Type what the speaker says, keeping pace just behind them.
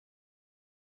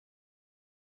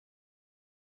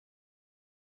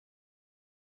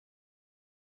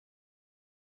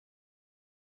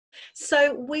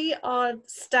So we are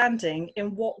standing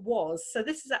in what was, so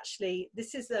this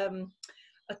is a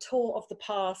tour of the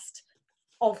past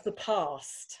of the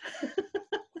past.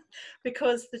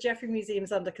 Because the Geffrye Museum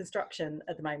is under construction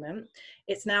at the moment.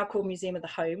 It's now called Museum of the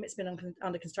Home. It's been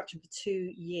under construction for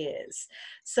 2 years.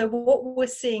 So what we're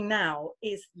seeing now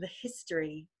is the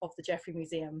history of the Geffrye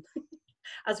Museum,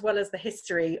 as well as the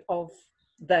history of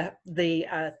the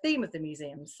theme of the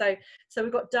museum. So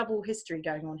we've got double history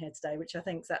going on here today, which I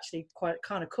think is actually quite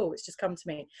kind of cool. It's just come to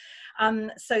me.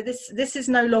 So this is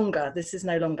no longer.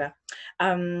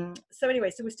 So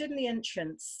anyway, so we stood in the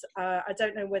entrance. I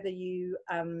don't know whether you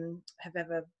have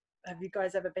you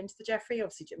guys ever been to the Geffrye?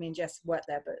 Obviously, me and Jess worked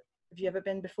there, but have you ever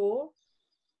been before?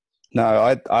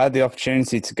 No, I had the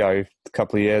opportunity to go a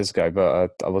couple of years ago,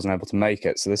 but I wasn't able to make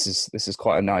it. So this is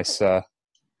quite a nice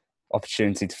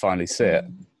opportunity to finally see it.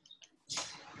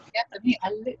 Yeah, for me, I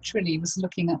literally was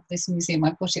looking up this museum.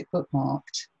 I've got it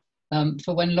bookmarked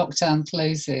for when lockdown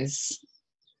closes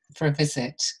for a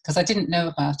visit, because I didn't know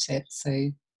about it.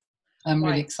 So I'm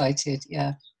really excited.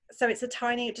 Yeah. So it's a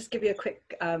tiny, just give you a quick,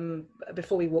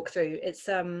 before we walk through, it's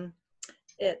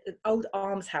old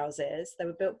almshouses. They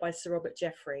were built by Sir Robert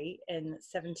Geffrye in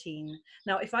 17.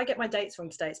 Now, if I get my dates wrong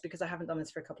today, it's because I haven't done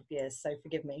this for a couple of years, so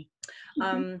forgive me.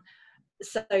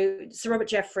 So Sir Robert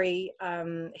Geffrye,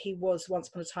 he was once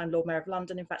upon a time Lord Mayor of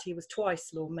London. In fact, he was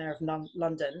twice Lord Mayor of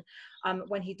London.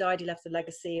 When he died, he left a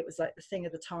legacy. It was like the thing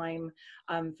of the time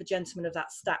for gentlemen of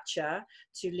that stature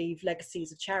to leave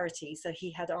legacies of charity. So he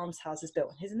had almshouses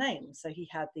built in his name. So he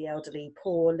had the elderly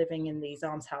poor living in these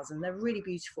almshouses, and they're really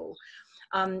beautiful.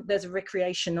 There's a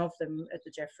recreation of them at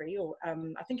the Geffrye, or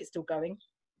I think it's still going.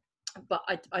 But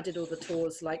I did all the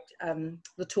tours, like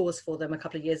the tours for them a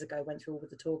couple of years ago, went through all with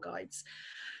the tour guides.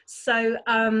 So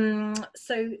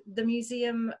so the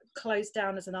museum closed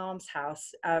down as an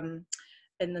almshouse in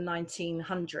the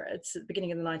 1900s, at the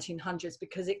beginning of the 1900s,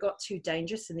 because it got too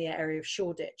dangerous in the area of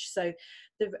Shoreditch. So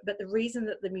but the reason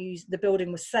that the building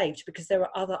was saved, because there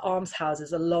were other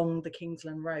almshouses along the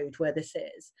Kingsland Road where this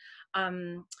is.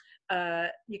 You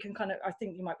can kind of, I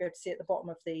think you might be able to see at the bottom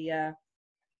of the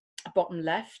bottom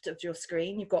left of your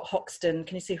screen, you've got Hoxton.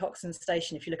 Can you see Hoxton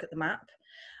Station if you look at the map?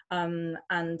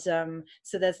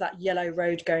 So there's that yellow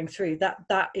road going through.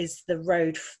 That is the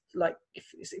road, like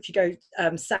if you go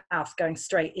south, going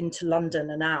straight into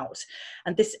London and out.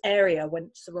 And this area,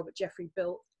 when Sir Robert Geffrye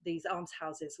built these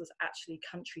almshouses, was actually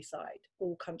countryside,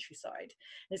 all countryside.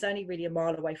 And it's only really a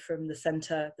mile away from the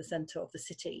centre of the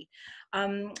city. But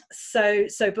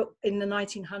in the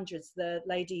 1900s, the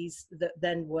ladies that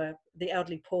then were the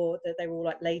elderly poor, they were all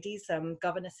like ladies,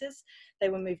 governesses. They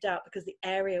were moved out because the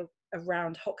area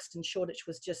around Hoxton, Shoreditch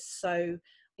was just so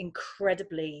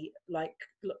incredibly like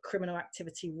criminal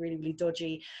activity, really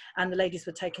dodgy, and the ladies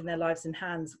were taking their lives in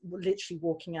hands, literally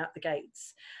walking out the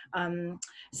gates.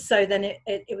 So then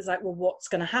it was like, well, what's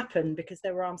going to happen? Because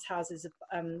there were almshouses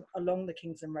along the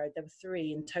Kingsland Road. There were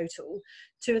 3 in total.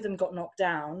 2 of them got knocked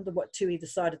down, the 2 either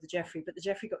side of the Geffrye, but the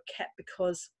Geffrye got kept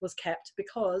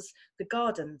because the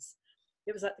gardens.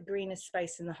 It was like the greenest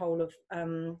space in the whole of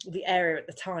the area at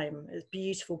the time. It was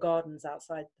beautiful gardens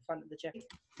outside the front of the Geffrye.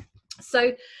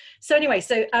 So anyway,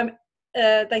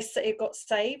 it got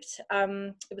saved.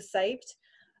 It was saved.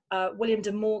 William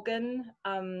de Morgan,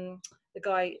 the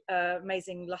guy,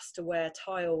 amazing lustreware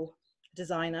tile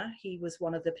designer, he was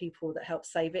one of the people that helped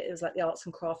save it. It was like the arts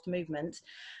and craft movement,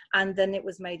 and then it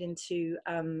was made into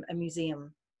a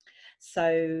museum. So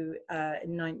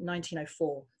in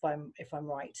 1904, if I'm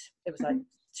right, it was like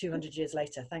 200 years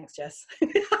later. Thanks, Jess.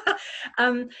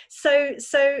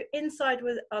 So inside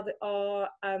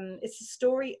it's a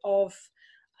story of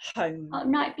home. Oh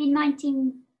no, it'd be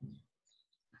 19.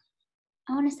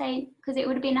 I want to say, because it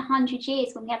would have been 100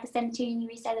 years when we had the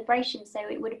centenary celebration, so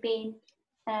it would have been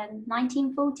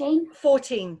 1914.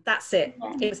 14, that's it.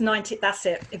 Yeah. It was 90. That's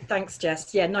it. Thanks,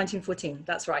 Jess. Yeah, 1914.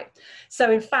 That's right.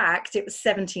 So in fact, it was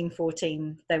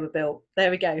 1714 they were built.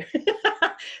 There we go.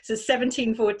 So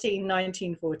 1714,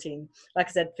 1914. Like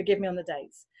I said, forgive me on the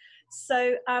dates.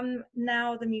 So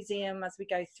now the museum, as we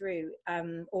go through,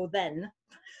 or then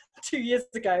 2 years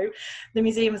ago, the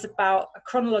museum is about a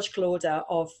chronological order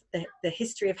of the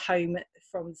history of home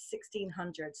from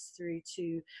 1600s through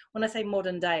to, when I say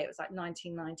modern day, it was like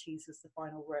 1990s was the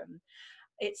final room.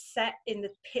 It's set in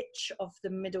the pitch of the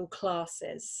middle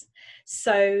classes.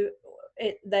 So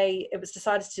it was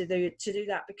decided to do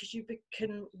that because you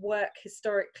can work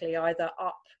historically either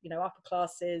up, upper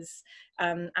classes,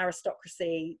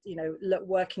 aristocracy,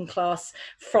 working class,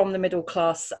 from the middle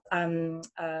class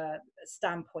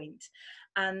standpoint,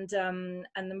 and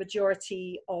the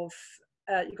majority of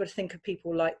you've got to think of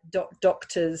people like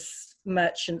doctors,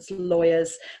 merchants,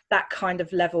 lawyers, that kind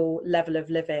of level of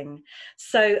living.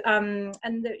 So and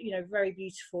very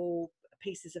beautiful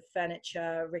pieces of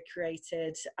furniture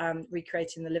recreating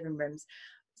the living rooms.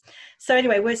 So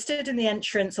anyway, we're stood in the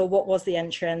entrance, or what was the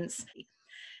entrance.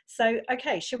 So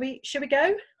okay, should we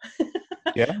go?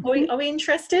 Yeah. Are we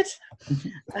interested?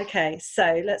 Okay,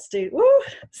 so let's do.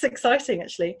 It's exciting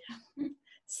actually.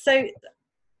 So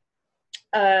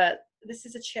this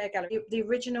is a chair gallery. The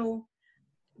original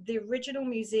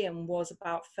museum was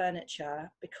about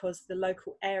furniture because the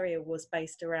local area was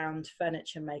based around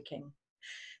furniture making.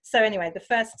 So anyway,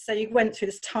 so you went through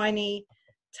this tiny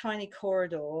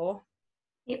corridor.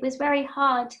 It was very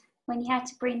hard when you had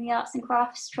to bring the arts and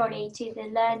crafts trolley to the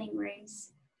learning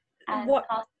rooms. And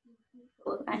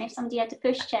if somebody had a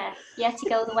pushchair, you had to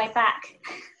go all the way back.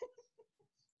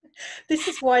 This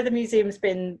is why the museum's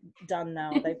been done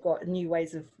now. They've got new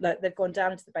ways of, like, they've gone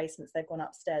down into the basements, they've gone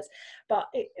upstairs. But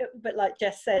like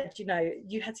Jess said,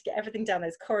 you had to get everything down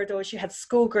those corridors. You had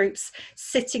school groups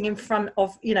sitting in front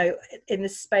of, in the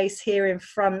space here in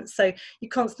front. So you're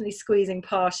constantly squeezing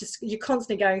past. You're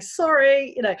constantly going,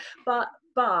 sorry,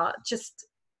 but just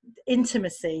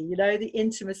intimacy, the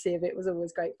intimacy of it was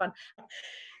always great fun.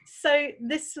 So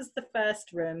this was the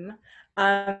first room.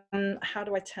 How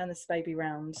do I turn this baby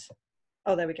round?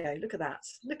 Oh, there we go. Look at that.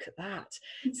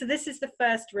 So this is the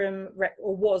first room,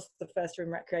 or was the first room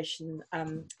recreation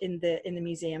in the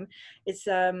museum. It's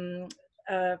what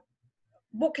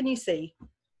can you see?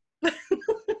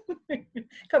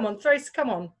 Come on.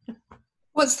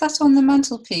 What's that on the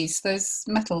mantelpiece? Those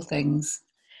metal things.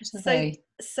 What are they?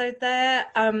 So they're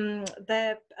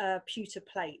pewter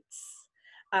plates.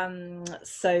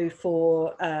 So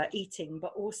for eating,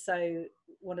 but also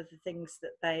one of the things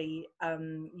that they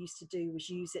used to do was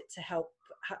use it to help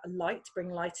bring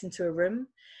light into a room.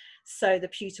 So the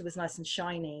pewter was nice and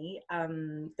shiny.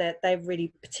 They're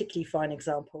really particularly fine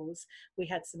examples. We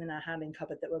had some in our handling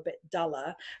cupboard that were a bit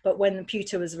duller, but when the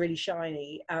pewter was really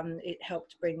shiny, it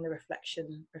helped bring the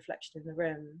reflection in the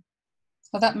room.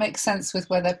 Well, that makes sense with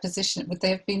where they're positioned. Would they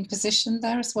have been positioned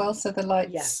there as well? So the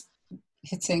lights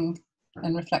hitting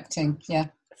and reflecting,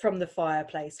 from the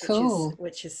fireplace, cool.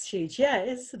 which is huge,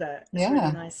 isn't it? It's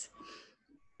really nice.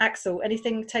 Axel,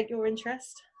 anything take your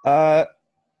interest? I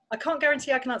can't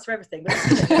guarantee I can answer everything, but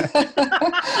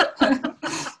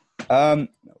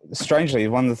strangely,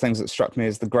 one of the things that struck me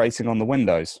is the grating on the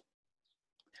windows.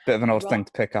 Bit of an odd thing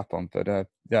to pick up on, but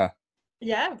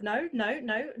no,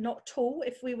 not at all.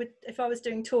 If I was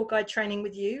doing tour guide training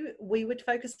with you, we would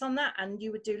focus on that, and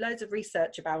you would do loads of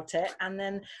research about it, and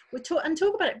then we'd talk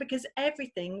about it, because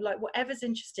everything, like whatever's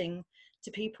interesting to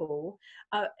people,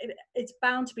 it's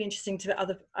bound to be interesting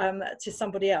to to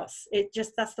somebody else.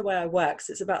 That's the way I work. So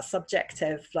it's about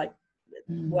subjective, like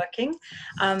working,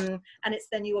 and it's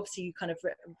then you kind of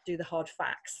do the hard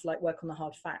facts, like work on the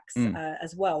hard facts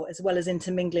as well as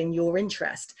intermingling your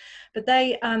interest. But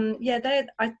I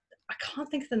can't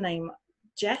think of the name,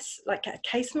 Jess, like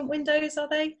casement windows, are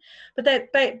they? But they're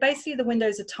basically, the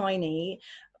windows are tiny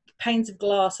panes of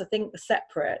glass, I think, are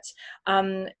separate.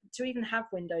 To even have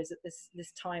windows at this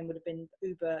time would have been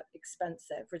uber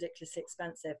expensive, ridiculously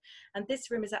expensive. And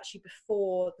this room is actually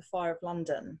before the Fire of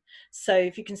London. So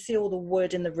if you can see all the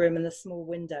wood in the room and the small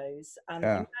windows,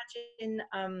 imagine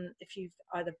if you've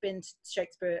either been to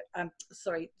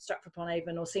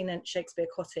Stratford-upon-Avon, or seen in Shakespeare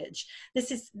Cottage. This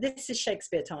is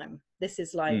Shakespeare time. This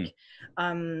is like,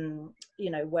 when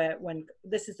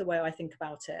this is the way I think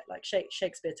about it, like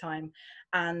Shakespeare time.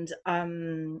 And I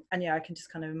can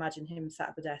just kind of imagine him sat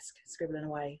at the desk scribbling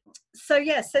away. So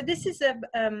this is a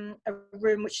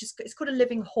room which it's called a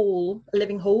living hall.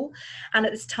 And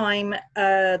at this time,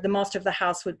 the master of the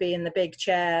house would be in the big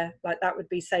chair, like that would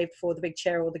be saved for the big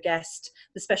chair or the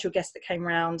special guest that came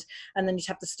round. And then you'd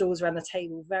have the stools around the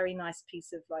table. Very nice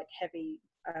piece of like heavy,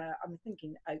 I'm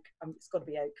thinking oak, it's got to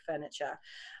be oak furniture.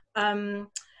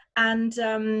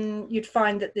 You'd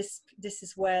find that this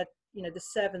is where the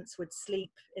servants would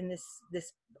sleep in this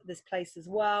place as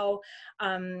well.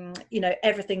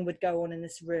 Everything would go on in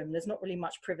this room. There's not really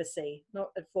much privacy,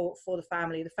 not for the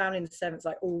family and the servants,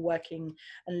 like all working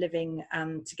and living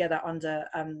together under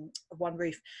one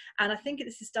roof. And I think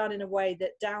this is done in a way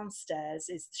that downstairs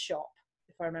is the shop.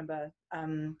 If I remember,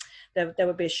 there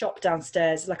would be a shop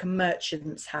downstairs, like a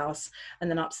merchant's house, and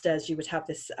then upstairs you would have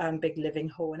this big living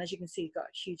hall. And as you can see, you've got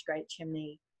a huge great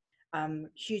chimney,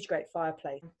 huge great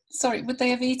fireplace. Sorry, would they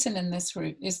have eaten in this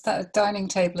room? Is that a dining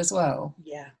table as well?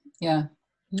 Yeah.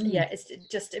 It's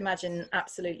just imagine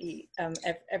absolutely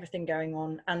everything going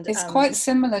on, and it's quite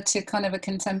similar to kind of a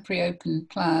contemporary open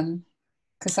plan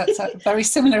because that's a very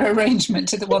similar arrangement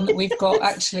to the one that we've got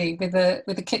actually with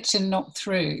a kitchen knocked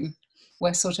through.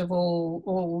 We're sort of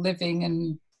all living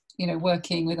and, you know,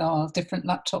 working with our different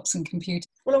laptops and computers.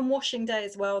 Well, on washing day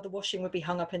as well, the washing would be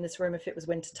hung up in this room if it was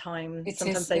winter time.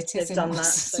 Sometimes they've done that.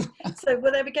 So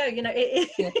well, there we go. You know,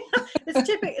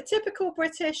 it's typical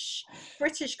British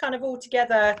kind of all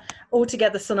together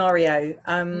scenario.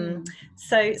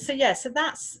 So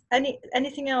that's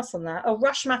anything else on that? Oh,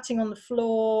 rush matting on the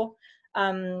floor.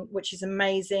 Which is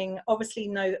amazing. Obviously,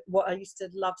 what I used to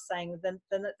love saying, then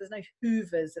there's no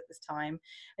hoovers at this time,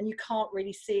 and you can't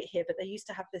really see it here, but they used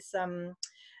to have this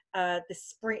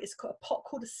this it's got a pot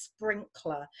called a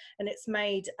sprinkler, and it's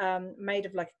made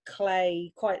of like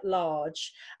clay, quite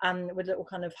large, with little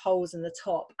kind of holes in the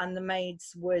top, and the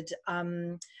maids would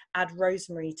add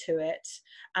rosemary to it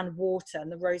and water,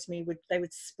 and the rosemary they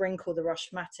would sprinkle the rush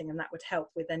matting, and that would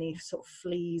help with any sort of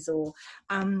fleas or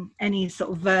any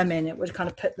sort of vermin. It would kind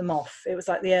of put them off. It was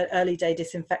like the early day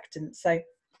disinfectant. So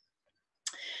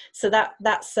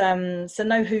that's so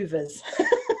no hoovers.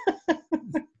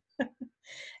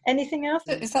 Anything else?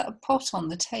 Is that a pot on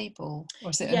the table,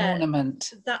 or is it an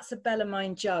ornament? That's a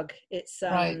Bellarmine jug. It's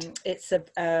right. It's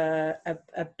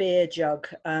a beer jug.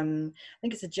 I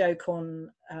think it's a joke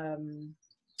on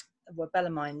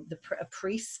Bellarmine, a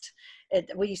priest.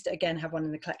 We used to again have one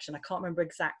in the collection. I can't remember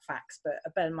exact facts, but a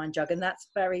Bellarmine jug, and that's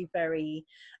very, very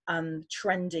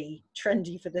trendy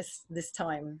for this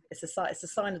time. It's a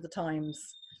sign of the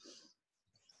times.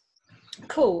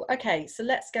 Cool. Okay, so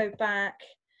let's go back.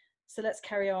 So let's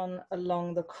carry on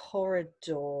along the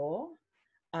corridor.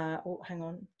 Oh, hang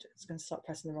on. It's going to start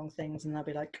pressing the wrong things and they'll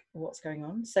be like, what's going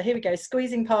on? So here we go,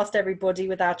 squeezing past everybody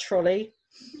with our trolley.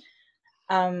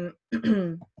 So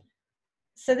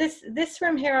this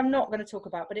room here I'm not going to talk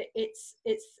about, but it's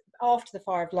after the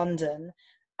Fire of London.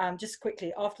 Just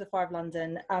quickly, after the Fire of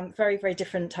London, very, very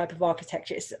different type of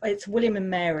architecture. It's William and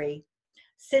Mary.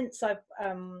 Since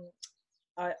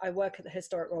I work at the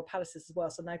Historic Royal Palaces as well,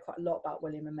 so I know quite a lot about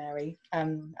William and Mary,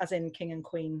 as in King and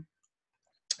Queen,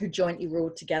 who jointly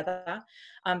ruled together.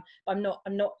 But I'm not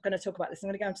going to talk about this. I'm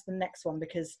going to go on to the next one,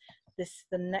 because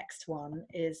the next one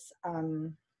is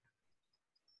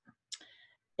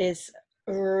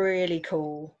really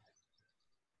cool.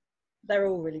 They're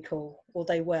all really cool, or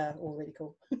they were all really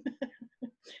cool.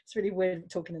 It's really weird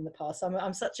talking in the past.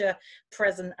 I'm such a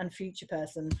present and future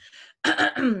person.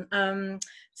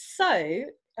 So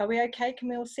are we okay? Can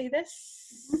we all see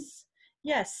this?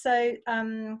 Yes. So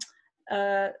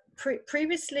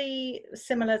previously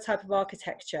similar type of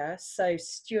architecture. So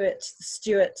Stuart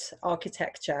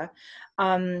architecture,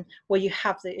 where you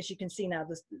have as you can see now,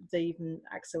 the even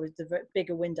Axel with the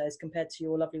bigger windows compared to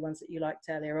your lovely ones that you liked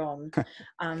earlier on,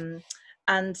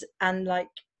 and like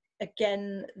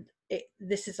again.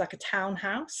 This is like a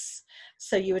townhouse,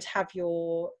 so you would have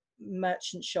your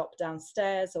merchant shop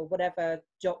downstairs or whatever,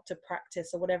 doctor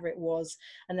practice or whatever it was,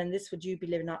 and then you'd be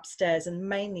living upstairs, and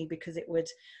mainly because it would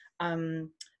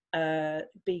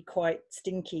be quite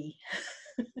stinky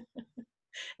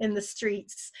in the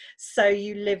streets, so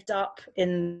you lived up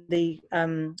in the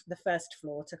first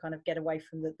floor to kind of get away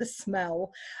from the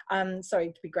smell.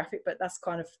 Sorry to be graphic, but that's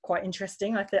kind of quite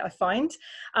interesting, I find.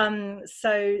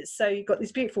 So you've got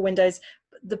these beautiful windows.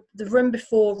 The room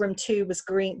before, room 2, was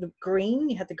green.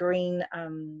 You had the green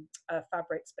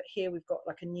fabrics, but here we've got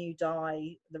like a new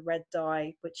dye, the red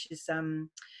dye, which has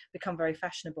become very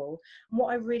fashionable. And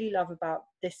what I really love about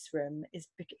this room is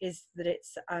that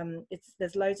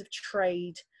there's loads of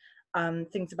trade,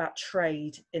 things about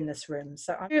trade in this room.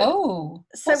 So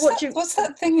what's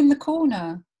that thing in the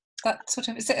corner? That sort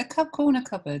of, is it a corner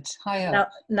cupboard high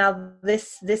up? Now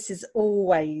this is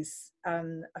always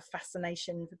a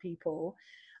fascination for people.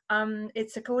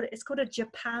 It's called a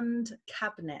japanned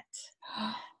cabinet.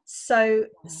 So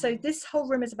this whole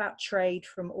room is about trade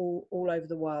from all over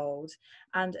the world,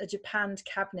 and a japanned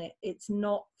cabinet, it's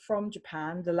not from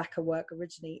Japan, the lacquer work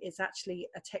originally. It's actually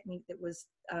a technique that was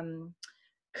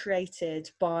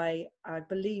created by, I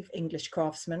believe, English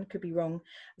craftsmen, could be wrong,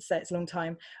 I say it's a long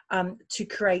time, to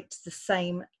create the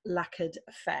same lacquered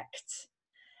effect.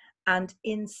 And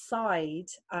inside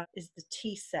is the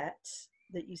tea set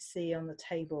that you see on the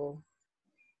table.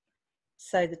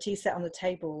 So the tea set on the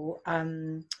table,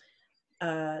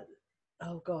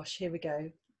 oh gosh, here we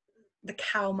go. The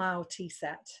Cao Mao tea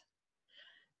set.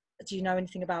 Do you know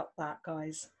anything about that,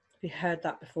 guys? Have you heard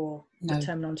that before? No. The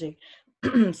terminology.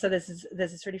 So there's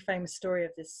this really famous story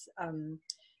of this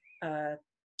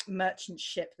merchant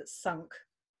ship that sunk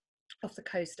off the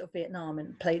coast of Vietnam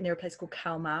and near a place called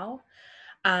Cao Mao,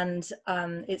 and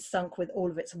it sunk with all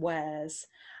of its wares,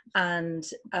 and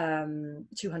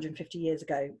 250 years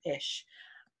ago ish.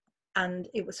 and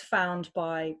it was found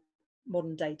by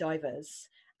modern day divers.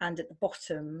 And at the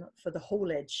bottom, for the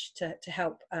haulage to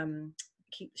help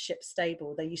keep the ship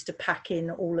stable, they used to pack in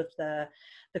all of the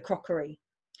crockery,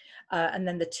 and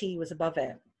then the tea was above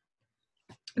it.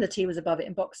 The tea was above it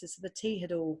in boxes, so the tea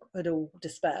had all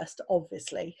dispersed,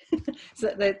 obviously.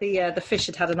 So the fish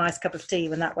had a nice cup of tea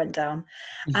when that went down,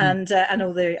 and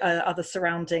all the other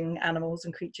surrounding animals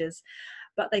and creatures.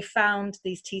 But they found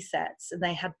these tea sets, and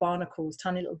they had barnacles,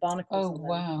 tiny little barnacles. Oh,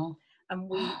 wow! And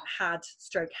we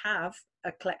have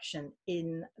a collection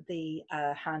in the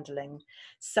handling.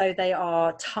 So they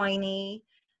are tiny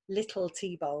little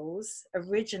tea bowls.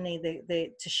 Originally,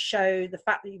 to show the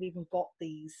fact that you've even got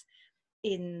these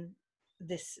in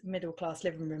this middle class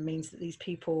living room means that these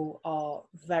people are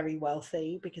very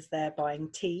wealthy because they're buying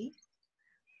tea.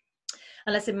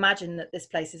 And let's imagine that this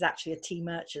place is actually a tea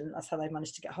merchant. That's how they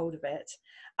managed to get hold of it.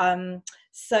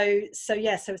 So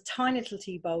tiny little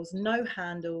tea bowls, no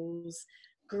handles,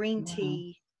 green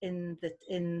tea. In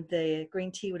the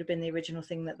green tea would have been the original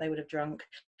thing that they would have drunk,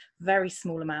 very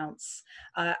small amounts.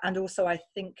 And also, I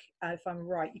think, if I'm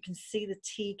right, you can see the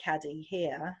tea caddy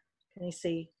here. Can you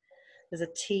see? There's a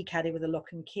tea caddy with a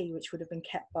lock and key, which would have been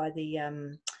kept by the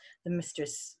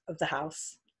mistress of the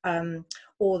house,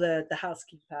 or the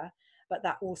housekeeper. But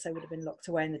that also would have been locked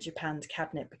away in the japanned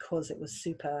cabinet because it was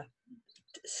super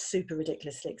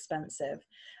ridiculously expensive.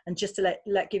 And just to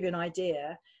give you an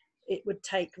idea, it would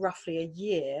take roughly a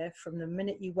year from the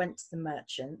minute you went to the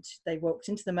merchant, they walked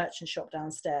into the merchant shop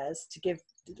downstairs to get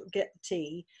the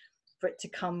tea, for it to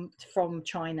come from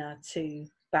China to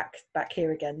back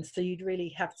here again. So you'd really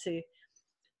have to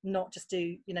not just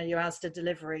do, your Asda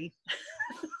delivery.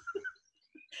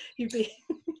 You've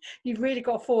really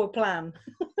got a forward plan.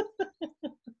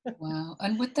 Wow.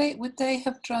 And would they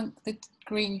have drunk the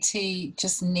green tea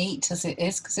just neat as it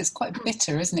is? Because it's quite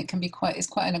bitter, isn't it? It's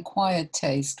quite an acquired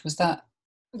taste. Was that?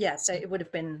 Yes, it would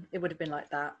have been like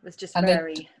that. It was just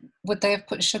would they have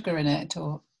put sugar in it,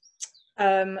 or?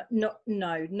 Not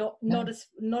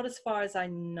as far as I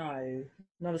know.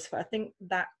 Not as far. I think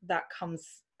that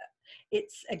comes.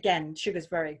 It's, again, sugar's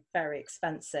very, very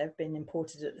expensive, being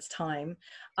imported at this time.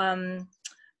 I'm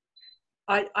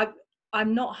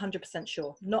not 100%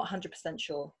 sure. Not 100%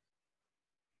 sure.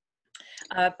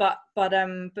 But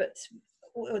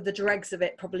the dregs of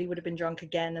it probably would have been drunk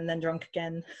again, and then drunk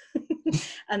again,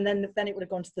 and then it would have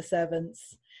gone to the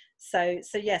servants. So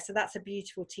that's a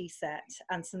beautiful tea set,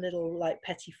 and some little like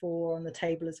petit four on the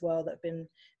table as well that have been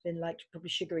like probably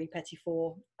sugary petit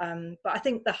four. But I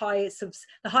think the highest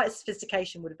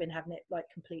sophistication would have been having it like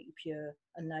completely pure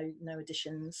and no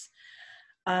additions.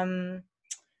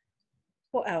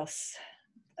 What else?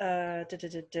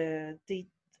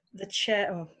 The chair.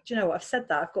 Oh, do you know what? I've said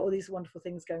that I've got all these wonderful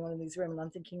things going on in this room, and I'm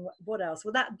thinking, what else?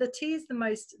 Well, the tea is the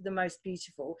most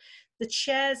beautiful. The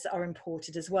chairs are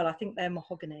imported as well. I think they're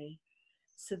mahogany,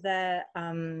 so they're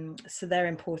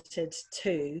imported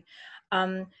too.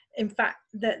 In fact,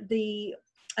 like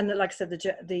I said,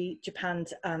 the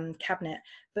japanned cabinet.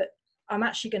 But I'm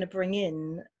actually going to bring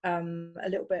in a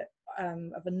little bit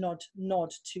of a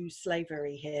nod to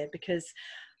slavery here, because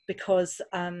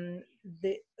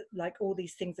like all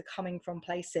these things are coming from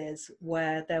places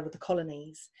where there were the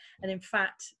colonies. And in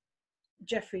fact,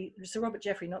 Sir Robert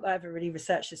Geffrye, not that I ever really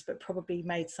researched this, but probably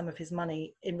made some of his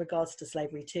money in regards to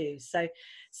slavery too. So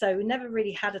we never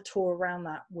really had a tour around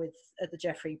that at the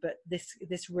Geffrye, but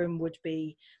this room would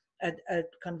be a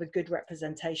kind of a good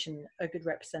representation of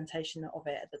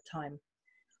it at the time.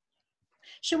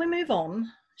 Shall we move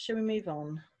on?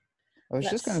 I was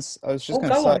just going to say.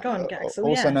 Go on, Gaxel.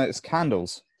 Also noticed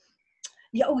candles.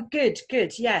 Yeah. Oh, good.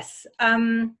 Yes.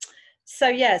 So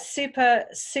yeah,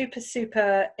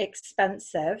 super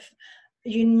expensive.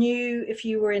 You knew if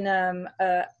you were in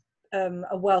a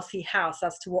wealthy house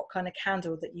as to what kind of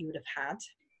candle that you would have had.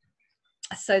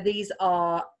 So these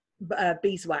are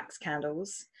beeswax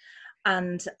candles,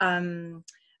 and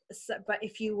but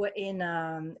if you were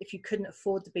if you couldn't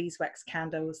afford the beeswax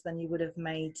candles, then you would have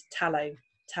made tallow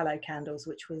candles,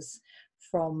 which was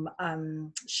from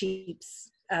sheep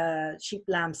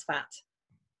lamb's fat,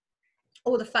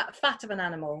 or the fat of an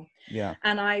animal. Yeah.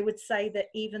 And I would say that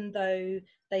even though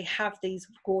they have these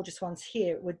gorgeous ones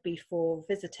here, it would be for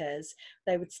visitors,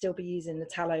 they would still be using the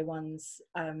tallow ones,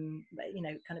 kind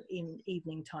of in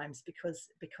evening times, because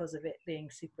of it being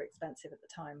super expensive at the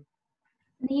time.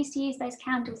 They used to use those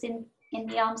candles in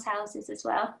the almshouses as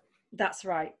well. That's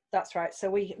right. So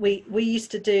we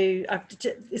used to do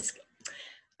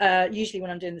usually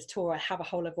when I'm doing this tour, I have a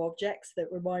whole lot of objects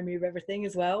that remind me of everything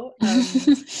as well.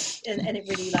 And it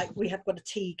really, like, we have got a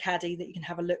tea caddy that you can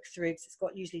have a look through, because it's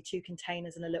got usually 2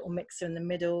 containers and a little mixer in the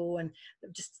middle. And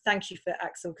just thank you for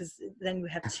Axel, because then we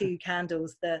have 2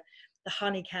 candles, the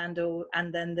honey candle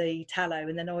and then the tallow,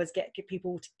 and then I always get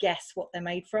people to guess what they're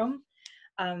made from.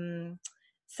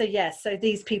 So yes, so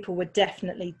these people were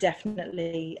definitely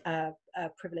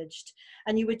privileged,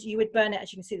 and you would burn it,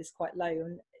 as you can see, this quite low.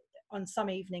 And on some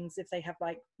evenings, if they have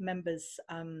like members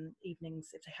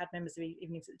evenings, if they had members of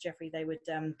evenings at the Geffrye, they would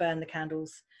burn the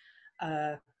candles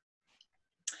for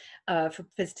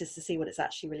visitors to see what it's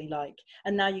actually really like.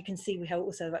 And now you can see we have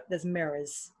also, there's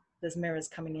mirrors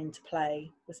coming into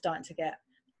play. We're starting to get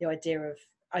the idea of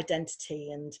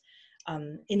identity and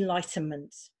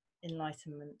enlightenment.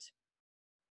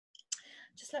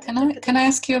 Just let me can I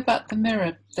ask you about the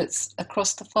mirror that's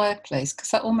across the fireplace, because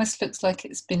that almost looks like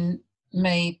it's been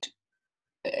made.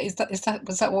 Was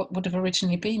that what would have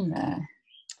originally been there?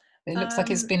 It looks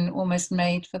like it's been almost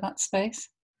made for that space.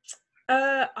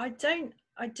 I don't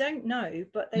know,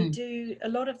 but they do. A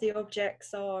lot of the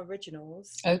objects are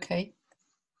originals. Okay.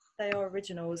 They are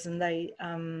originals, and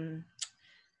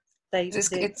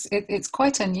it's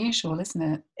quite unusual, isn't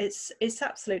it? It's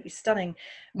absolutely stunning.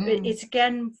 It's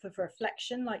again for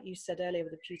reflection, like you said earlier,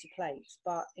 with the pewter plates,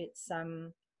 but it's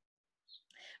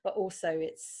but also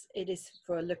it is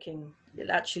for looking,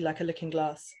 actually like a looking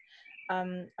glass.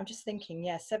 I'm just thinking,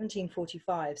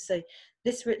 1745. So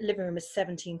this living room is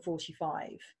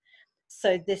 1745.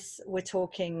 So this, we're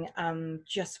talking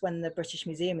just when the British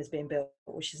Museum is being built,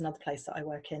 which is another place that I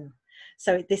work in.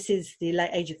 So this is the late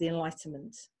age of the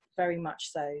Enlightenment, very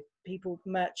much so.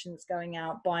 Merchants going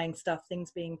out, buying stuff,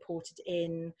 things being ported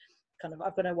in. Kind of,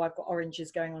 I've got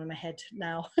oranges going on in my head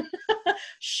now.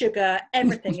 Sugar,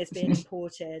 everything is being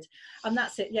imported, and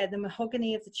that's it. The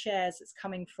mahogany of the chairs that's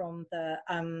coming from the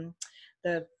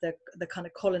kind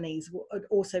of colonies would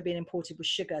also been imported with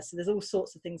sugar. So there's all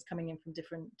sorts of things coming in from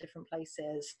different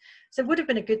places. So it would have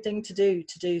been a good thing to do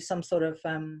some sort of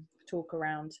talk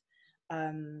around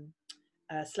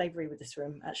slavery with this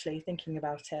room, actually, thinking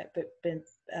about it, but been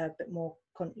a bit more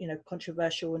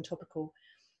controversial and topical.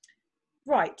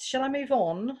 Right, shall I move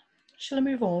on?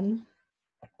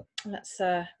 Let's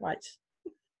right.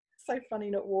 So funny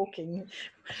not walking.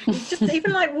 It's just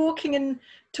even like walking and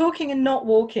talking and not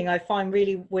walking, I find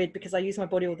really weird, because I use my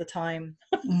body all the time.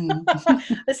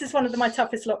 This is one of my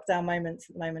toughest lockdown moments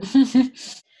at the moment.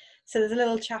 So there's a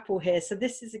little chapel here. So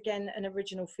this is again an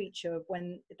original feature of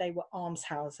when they were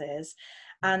almshouses,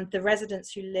 and the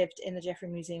residents who lived in the Geffrye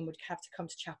Museum would have to come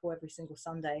to chapel every single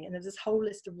Sunday. And there's this whole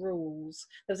list of rules.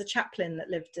 There was a chaplain that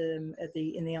lived in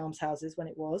the almshouses when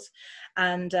it was,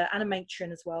 and a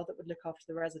matron as well that would look after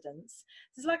the residents.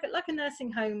 So it's like a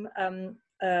nursing home,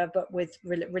 but with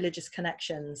religious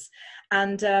connections.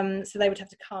 And so they would have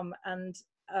to come, and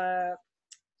there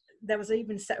was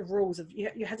even a set of rules of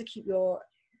you had to keep your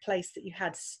place that you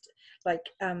had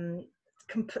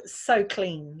so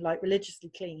clean, like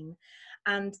religiously clean,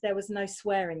 and there was no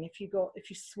swearing. If you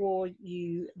swore,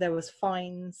 there was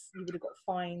fines. You would have got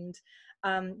fined.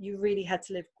 You really had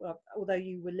to live, although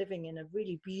you were living in a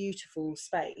really beautiful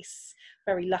space,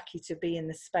 very lucky to be in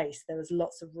this space. There was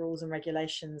lots of rules and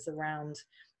regulations around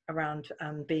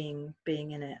being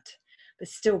in it, but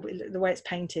still the way it's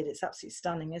painted, it's absolutely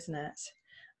stunning, isn't it?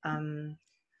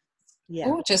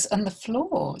 Gorgeous. And the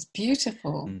floor is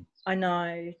beautiful. I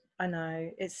know,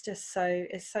 it's just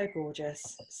it's so gorgeous,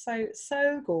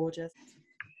 so gorgeous.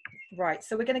 Right,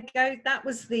 so we're going to go, that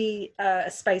was the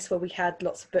a space where we had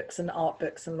lots of books and art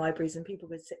books and libraries, and people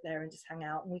would sit there and just hang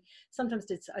out, and I sometimes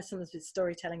did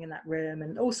storytelling in that room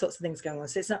and all sorts of things going on.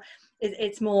 So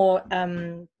it's more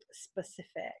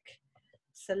specific.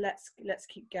 So let's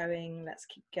keep going.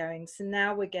 So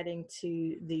now we're getting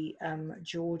to the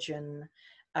Georgian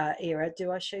era.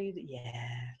 Do I show you that?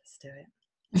 Yeah, let's do it.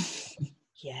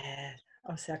 Yeah,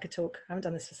 obviously I could talk. I haven't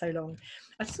done this for so long.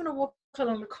 I just want to walk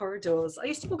along the corridors. I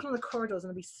used to walk along the corridors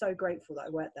and I'd be so grateful that I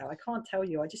worked there. I can't tell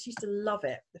you. I just used to love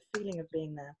it, the feeling of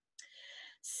being there.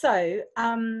 So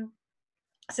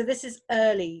so this is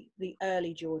the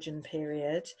early Georgian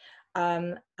period.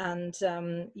 And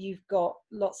you've got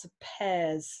lots of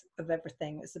pairs of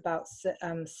everything. It's about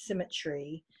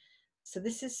symmetry. So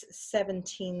this is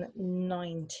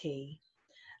 1790,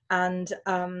 and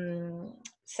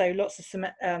so lots of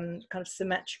kind of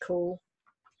symmetrical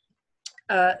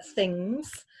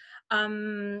things.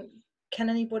 Can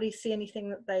anybody see anything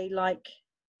that they like?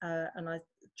 And I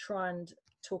try and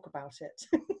talk about it.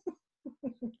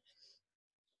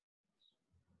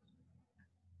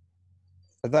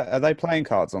 Are they playing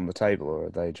cards on the table, or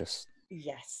are they just?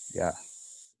 Yes. Yeah.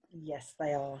 Yes,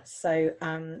 they are. So,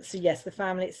 so yes, the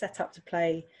family is set up to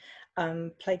play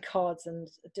cards and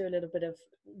do a little bit of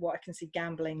what I can see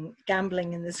gambling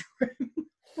in this room.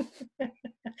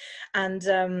 And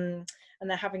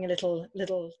they're having a little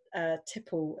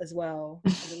tipple as well,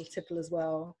 But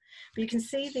you can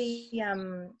see the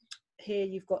here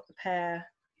you've got the pair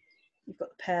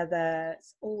there.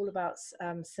 It's all about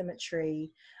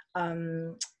symmetry.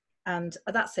 And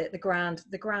that's it, the grand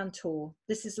tour.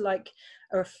 This is like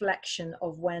a reflection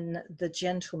of when the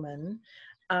gentlemen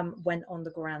went on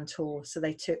the grand tour. So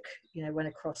they took, went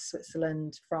across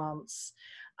Switzerland, France,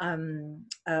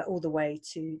 all the way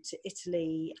to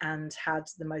Italy, and had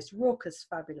the most raucous,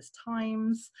 fabulous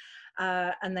times,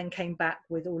 and then came back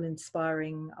with all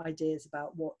inspiring ideas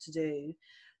about what to do.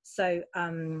 So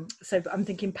so I'm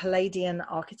thinking Palladian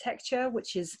architecture,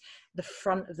 which is the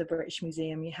front of the British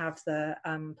Museum. You have the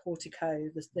portico,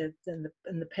 and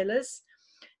the pillars.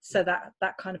 So that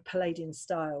kind of Palladian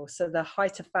style. So the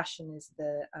height of fashion is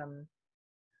the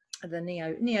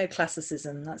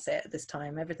neoclassicism. That's it at this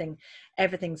time.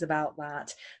 Everything's about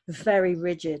that. Very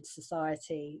rigid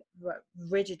society,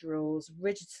 rigid rules,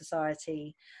 rigid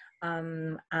society.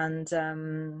 And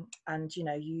you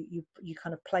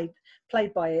kind of played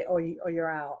by it, or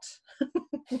you're out.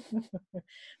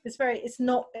 It's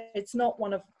not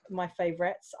one of my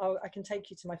favorites. I can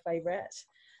take you to my favorite.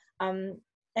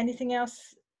 Anything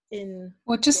else in?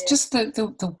 Well, just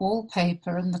the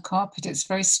wallpaper and the carpet, it's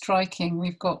very striking.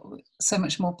 We've got so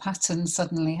much more pattern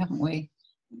suddenly, haven't we?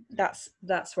 That's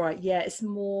right. Yeah, it's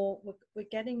more, we're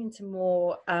getting into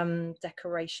more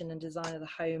decoration and design of the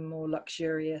home, more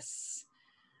luxurious,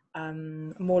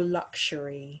 more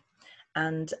luxury,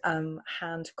 and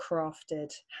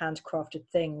handcrafted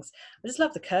things. I just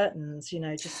love the curtains,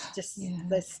 yeah.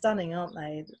 They're stunning, aren't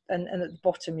they? And at the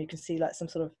bottom you can see like some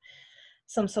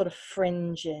sort of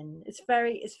fringing. It's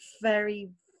very,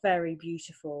 very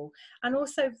beautiful, and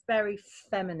also very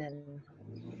feminine.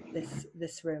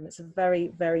 This room, it's a very,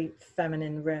 very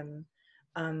feminine room.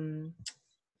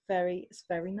 It's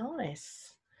very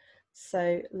nice.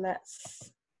 So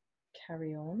let's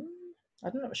carry on.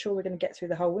 I'm not sure we're going to get through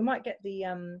the whole. We might get the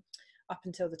up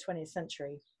until the 20th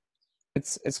century.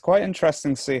 It's quite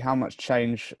interesting to see how much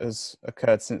change has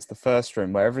occurred since the first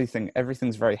room, where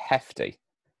everything's very hefty.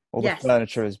 All the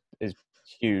furniture is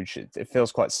huge. It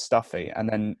feels quite stuffy, and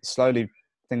then slowly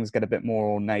things get a bit more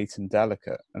ornate and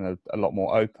delicate, and a lot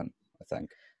more open, I think.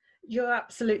 You're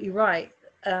absolutely right.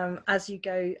 As you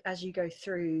go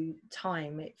through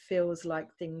time, it feels like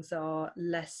things are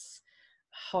less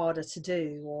harder to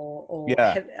do, or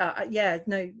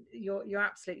no, you're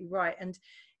absolutely right. And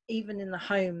even in the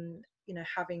home,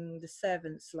 having the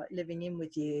servants like living in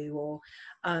with you, or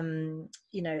at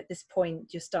this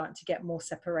point you're starting to get more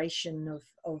separation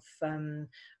of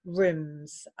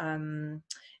rooms.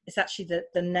 It's actually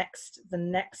the next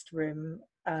room,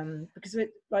 because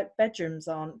like bedrooms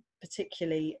aren't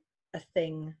particularly a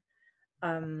thing.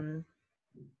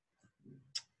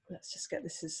 Let's just get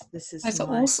this is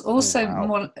There's also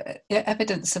more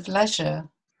evidence of leisure.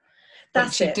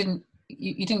 That's it.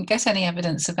 You didn't get any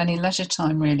evidence of any leisure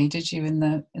time, really, did you, in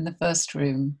the first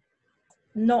room?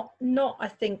 Not I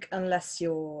think, unless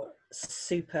you're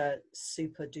super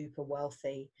duper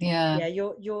wealthy. Yeah.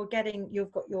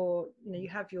 You've got your, you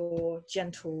have your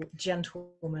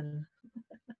gentlemen.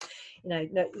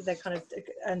 They kind of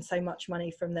earn so much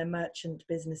money from their merchant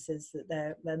businesses that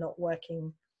they're not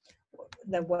working.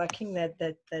 They're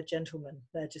gentlemen.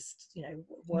 They're just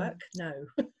work. No.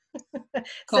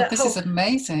 God, this is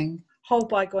amazing. Whole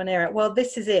bygone era. Well,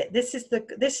 this is it. This is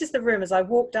the room as I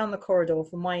walked down the corridor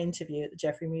for my interview at the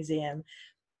Geffrye Museum.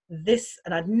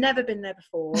 And I'd never been there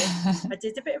before. I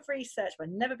did a bit of research, but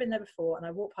I'd never been there before. And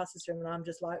I walked past this room, and I'm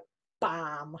just like,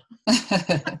 bam.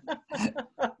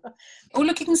 Oh,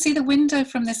 look, you can see the window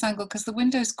from this angle, because the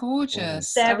window's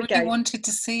gorgeous. There I we really go. wanted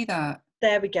to see that.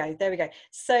 There we go.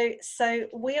 So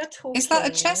we are talking. Is that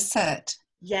a chess set?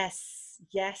 Yes.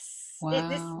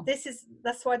 Wow.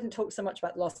 That's why I didn't talk so much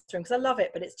about the last room, because I love it,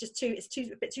 but it's a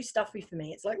bit too stuffy for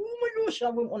me. It's like, oh my gosh, I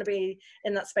wouldn't want to be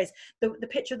in that space. The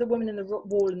picture of the woman in the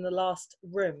wall in the last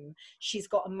room, she's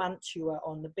got a mantua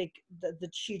on, the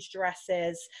huge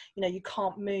dresses, you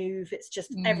can't move. It's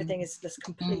just everything is just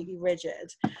completely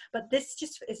rigid. But this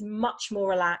just is much more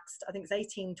relaxed. I think it's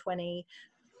 1820.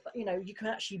 You can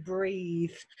actually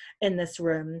breathe in this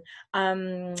room.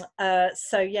 So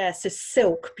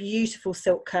silk, beautiful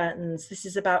silk curtains. This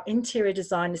is about interior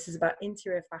design. This is about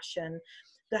interior fashion.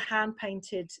 the hand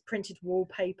painted printed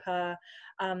wallpaper,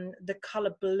 the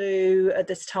colour blue at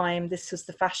this time. This was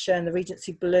the fashion, the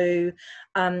Regency blue.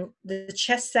 The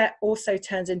chess set also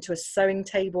turns into a sewing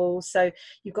table. So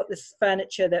you've got this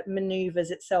furniture that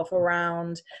manoeuvres itself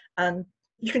around, and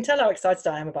you can tell how excited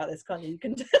I am about this, can't you? You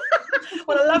can.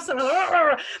 Well, I love something,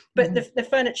 but the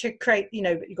furniture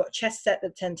you've got a chess set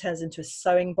that then turns into a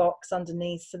sewing box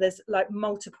underneath. So there's like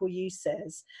multiple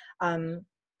uses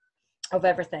of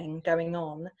everything going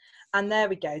on. And there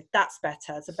we go. That's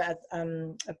better. It's a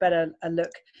better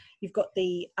look. You've got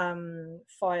the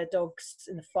fire dogs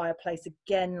in the fireplace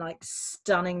again, like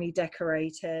stunningly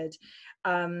decorated.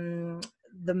 The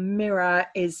mirror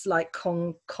is like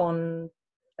convex.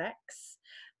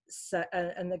 So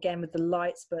and again with the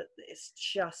lights, but it's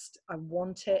just, I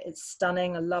want it. It's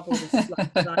stunning. I love all this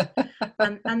design.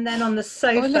 And then on the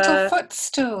sofa, a little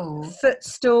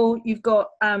footstool. You've got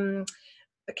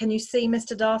can you see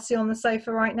Mr. Darcy on the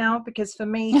sofa right now? Because for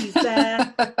me, he's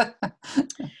there.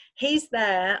 He's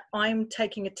there. I'm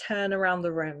taking a turn around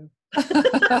the room.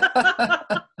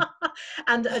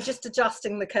 And just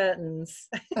adjusting the curtains.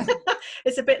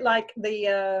 It's a bit like the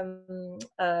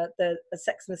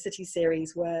Sex and the City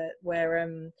series where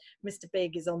Mr.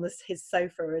 Big is on his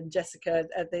sofa and Jessica,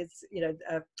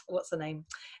 what's her name,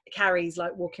 Carrie's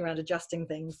like walking around adjusting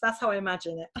things. That's how I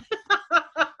imagine it.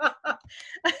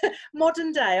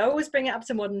 Modern day. I always bring it up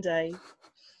to modern day.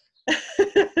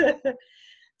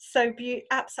 So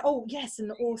oh yes,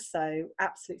 and also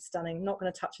absolutely stunning. Not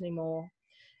going to touch anymore.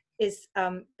 Is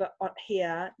but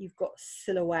here you've got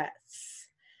silhouettes.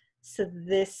 So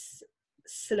this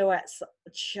silhouettes,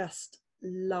 just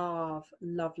love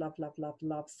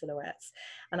silhouettes.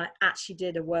 And I actually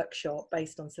did a workshop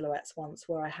based on silhouettes once,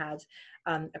 where I had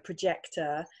a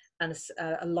projector and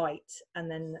a light, and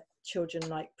then children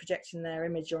like projecting their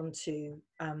image onto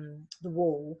the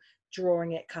wall,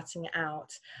 drawing it, cutting it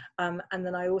out. And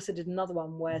then I also did another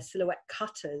one where silhouette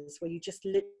cutters, where you just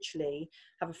literally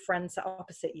have a friend sat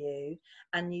opposite you,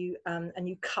 and you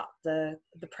cut the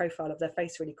profile of their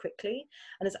face really quickly.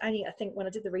 And there's only, I think when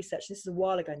I did the research, this is a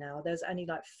while ago now, there's only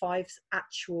like 5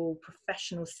 actual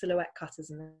professional silhouette cutters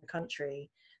in the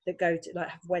country that go to like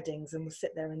have weddings and will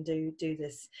sit there and do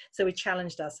this. So we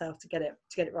challenged ourselves to get it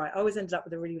right. I always ended up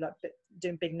with a really like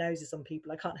doing big noses on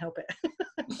people. I can't help it.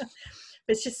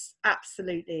 It's just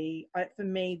absolutely, for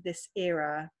me, this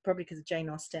era, probably because of Jane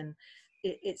Austen,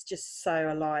 it's just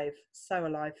so alive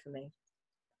for me.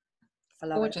 I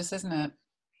love gorgeous, isn't it?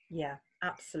 Yeah,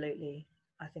 absolutely.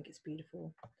 I think it's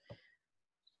beautiful.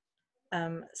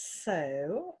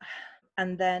 So,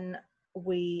 and then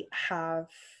we have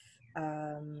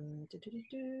the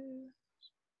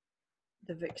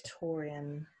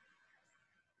Victorian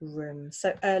room.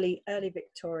 So early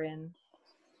Victorian.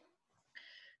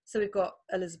 So we've got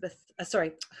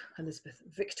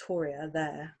Victoria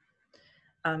there,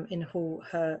 in all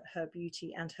her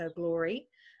beauty and her glory.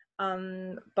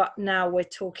 But now we're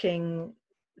talking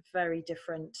very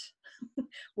different.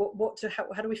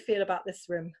 How do we feel about this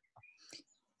room?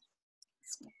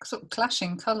 It's sort of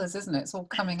clashing colours, isn't it? It's all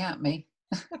coming at me.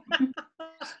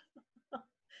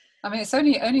 I mean, it's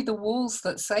only the walls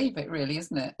that save it, really,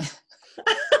 isn't it?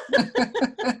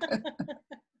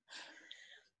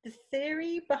 The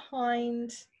theory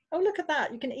behind, oh, look at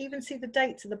that. You can even see the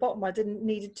dates at the bottom. I didn't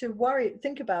need to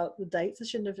think about the dates. I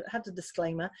shouldn't have had a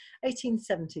disclaimer.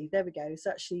 1870, there we go. So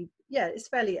actually, yeah, it's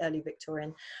fairly early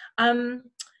Victorian.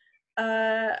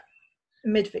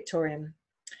 Mid-Victorian.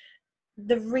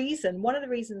 One of the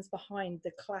reasons behind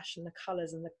the clash and the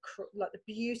colours and the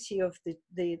beauty of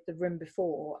the room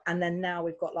before, and then now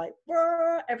we've got like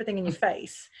everything in your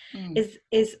face,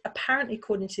 is apparently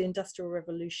according to the Industrial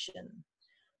Revolution.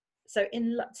 So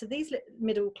these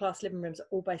middle class living rooms are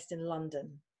all based in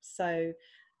London. So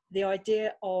the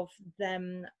idea of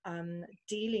them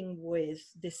dealing with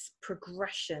this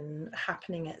progression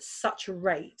happening at such a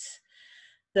rate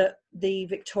that the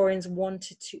Victorians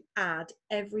wanted to add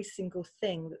every single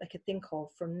thing that they could think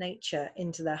of from nature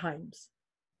into their homes.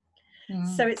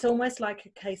 So it's almost like a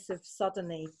case of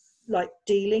suddenly like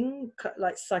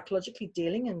psychologically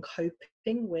dealing and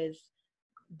coping with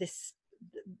this,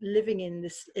 living in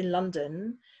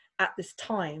London at this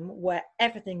time where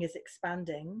everything is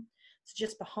expanding. So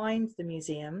just behind the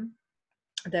museum,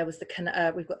 there was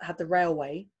had the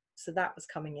railway. So that was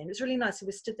coming in. It was really nice. So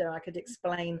we stood there and I could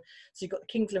explain. So you've got the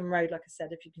Kingsland Road, like I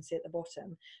said, if you can see at the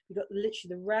bottom. You've got literally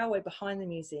the railway behind the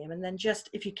museum. And then just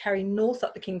if you carry north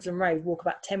up the Kingsland Road, walk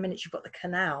about 10 minutes, you've got the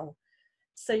canal.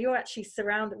 So you're actually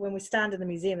surrounded, when we stand in the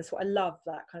museum, that's what I love,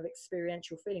 that kind of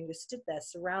experiential feeling. You're stood there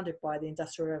surrounded by the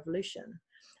Industrial Revolution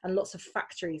and lots of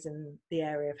factories in the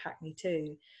area of Hackney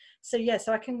too. so yeah,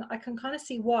 so I can kind of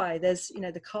see why there's, you know,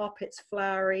 the carpet's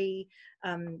flowery,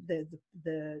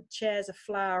 the chairs are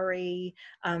flowery,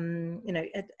 you know,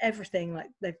 everything,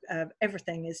 like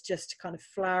everything is just kind of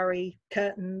flowery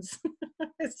curtains.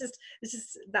 it's just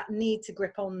that need to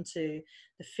grip onto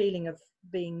the feeling of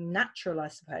being natural, I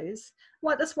suppose.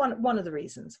 Well, that's one of the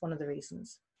reasons. I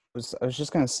was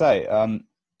just going to say,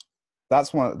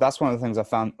 that's one of the things I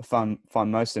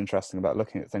find most interesting about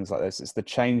looking at things like this. It's the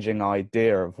changing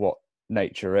idea of what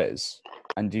nature is,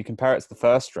 and you compare it to the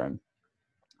first room.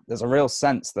 There's a real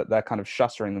sense that they're kind of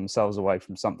shuttering themselves away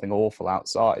from something awful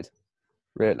outside,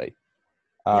 really.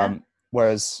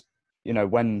 Whereas, you know,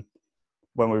 when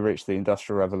we reach the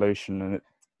Industrial Revolution and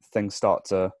things start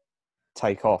to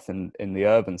take off in the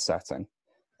urban setting,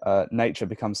 nature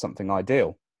becomes something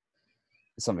ideal.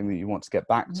 It's something that you want to get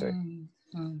back to.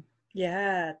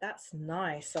 Yeah, that's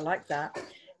nice. I like that.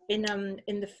 In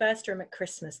the first room at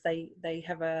Christmas, they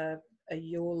have a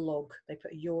Yule log. They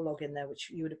put a Yule log in there, which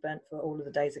you would have burnt for all of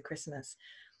the days of Christmas,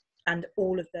 and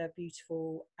all of their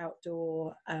beautiful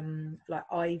outdoor like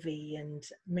ivy and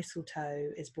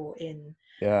mistletoe is brought in.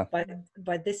 Yeah. By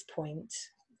this point,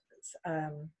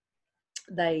 you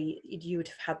would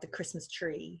have had the Christmas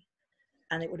tree,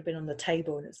 and it would have been on the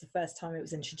table, and it's the first time it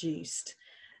was introduced.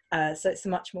 So it's a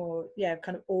much more,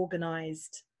 kind of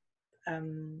organized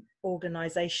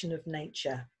organization of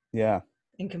nature. Yeah.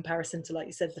 In comparison to, like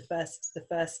you said, the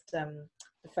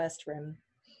first room.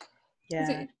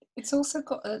 Yeah. It's also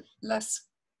got a less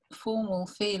formal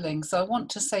feeling. So I want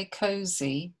to say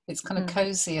cozy. It's kind of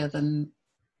cozier than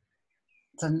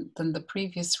the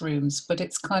previous rooms, but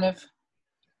it's kind of,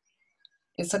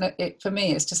 for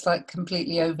me, it's just like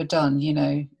completely overdone. You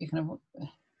know, you kind of.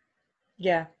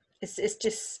 Yeah. It's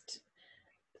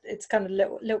kind of a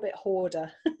little bit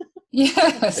hoarder.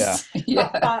 Yes.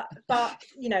 Yeah. But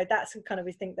you know, that's kind of,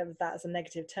 we think of that as a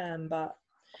negative term, but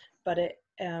it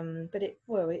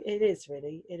is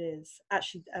really, it is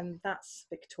actually, that's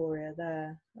Victoria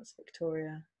there. That's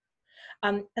Victoria.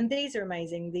 And these are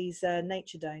amazing. These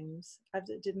nature domes. I've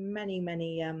did many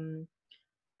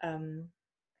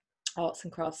arts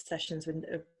and crafts sessions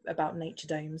about nature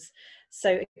domes.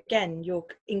 So again, you're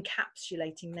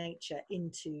encapsulating nature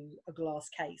into a glass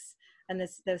case, and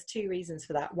there's two reasons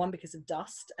for that. One, because of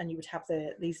dust, and you would have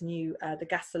these new the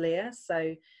gasolier,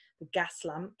 so the gas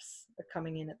lamps are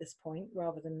coming in at this point,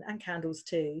 and candles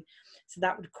too. So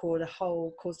that would caused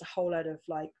a whole load of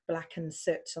like blackened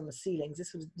soot on the ceilings.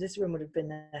 This room would have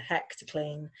been a heck to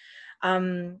clean.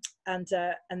 And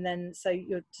then so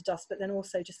you're to dust, but then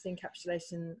also just the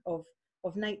encapsulation of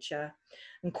nature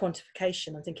and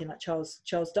quantification. I'm thinking like Charles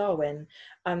Darwin.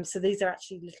 So these are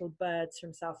actually little birds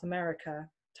from South America,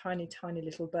 tiny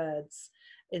little birds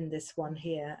in this one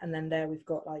here. And then there we've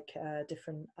got like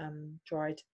different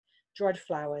dried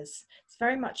flowers. It's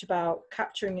very much about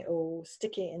capturing it all,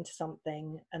 sticking it into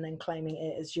something, and then claiming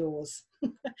it as yours.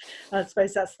 I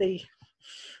suppose that's the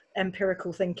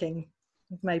empirical thinking,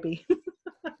 maybe.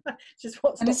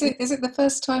 And is it the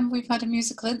first time we've had a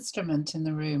musical instrument in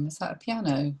the room? Is that a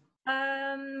piano?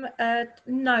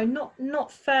 No,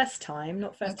 not first time.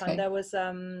 Not first time. Okay. There was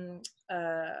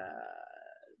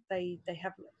they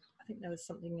have, I think there was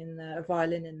something in a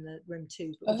violin in the room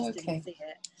too, but we just didn't see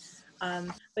it.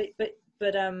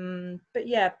 But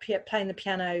yeah, playing the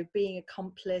piano, being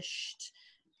accomplished,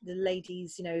 the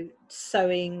ladies, you know,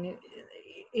 sewing,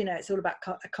 you know, it's all about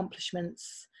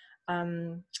accomplishments.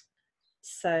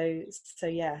 So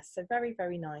yeah, so very,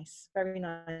 very nice, very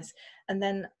nice. And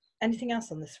then anything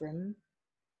else on this room?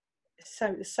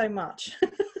 So much.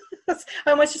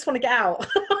 I almost just want to get out.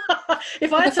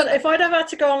 If I'd ever had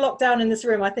to go on lockdown in this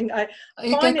room, I think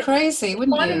you'd go crazy,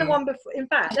 wouldn't you? The one before. In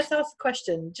fact, let's ask the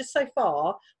question. Just so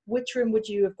far, which room would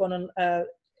you have gone on?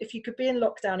 If you could be in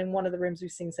lockdown in one of the rooms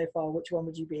we've seen so far, which one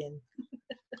would you be in?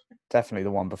 Definitely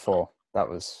the one before. That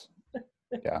was,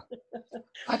 yeah.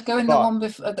 I'd go in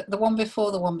the one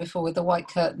before with the white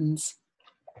curtains.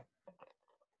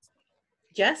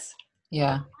 Jess?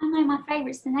 Yeah. I know my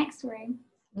favourite's the next room.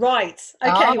 Right.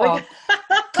 Okay. Oh.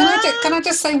 Can I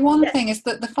just say one thing? Is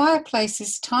that the fireplace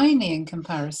is tiny in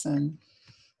comparison.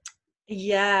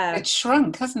 Yeah. It's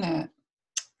shrunk, hasn't it?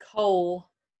 Coal.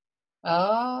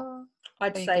 Oh.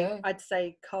 I'd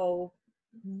say coal,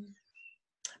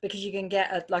 because you can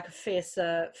get a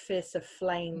fiercer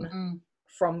flame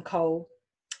from coal,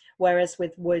 whereas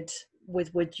with wood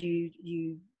you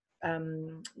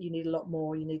need a lot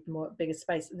more. You need bigger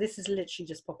space. This is literally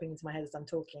just popping into my head as I'm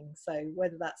talking. So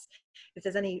if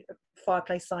there's any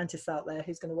fireplace scientists out there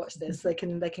who's going to watch this, they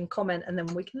can comment, and then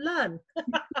we can learn.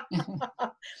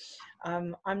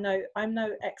 I'm no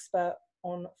expert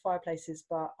on fireplaces,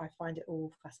 but I find it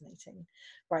all fascinating.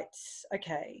 Right,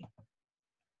 okay.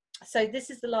 So this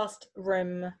is the last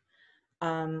room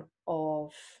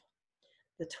of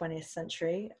the 20th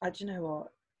century. Do you know what?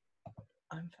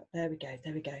 There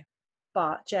we go.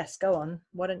 But Jess, go on.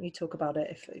 Why don't you talk about it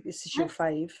if this is your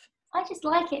fave? I just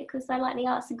like it because I like the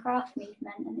arts and craft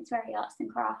movement, and it's very arts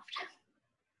and craft.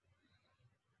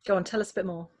 Go on, tell us a bit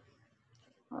more.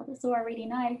 Well, that's all I really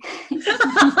know.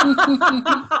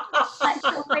 I like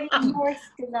sort of William Morris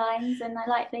designs, and I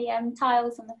like the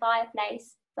tiles on the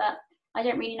fireplace, but I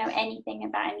don't really know anything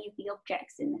about any of the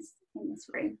objects in this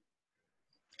room.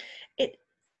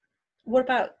 What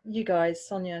about you guys,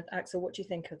 Sonia, Axel? What do you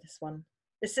think of this one?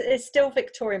 It's still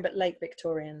Victorian, but late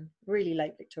Victorian, really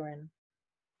late Victorian.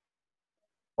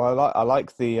 Well, I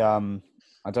like the I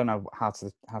don't know how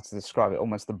to describe it.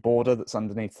 Almost the border that's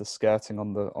underneath the skirting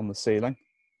on the ceiling.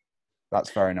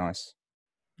 That's very nice.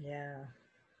 Yeah.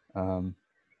 And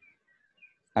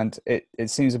it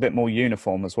seems a bit more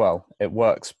uniform as well. It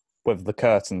works with the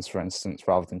curtains, for instance,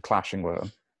 rather than clashing with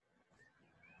them.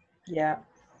 Yeah.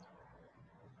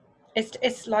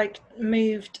 It's like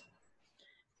moved.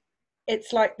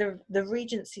 It's like the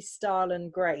Regency style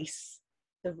and grace,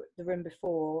 the room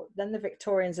before, then the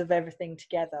Victorians of everything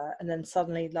together, and then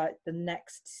suddenly like the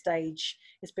next stage,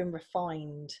 it's been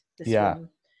refined. This room.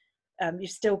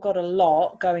 You've still got a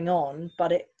lot going on,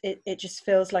 but it just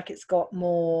feels like it's got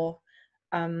more.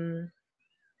 I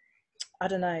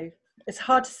don't know. It's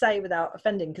hard to say without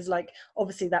offending, because like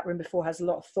obviously that room before has a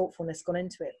lot of thoughtfulness gone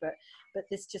into it, but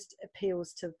this just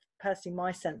appeals to personally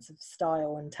my sense of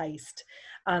style and taste.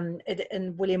 And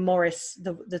William Morris,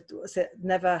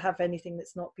 never have anything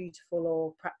that's not beautiful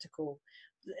or practical.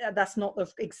 That's not the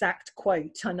exact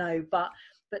quote, I know, but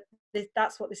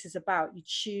that's what this is about. You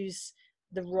choose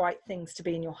the right things to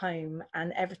be in your home,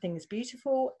 and everything is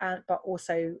beautiful, but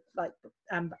also like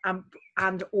and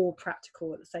all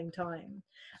practical at the same time.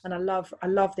 And I love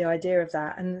the idea of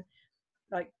that. And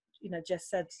like Jess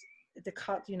said, the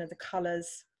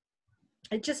colors,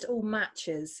 it just all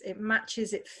matches. It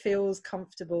feels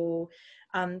comfortable.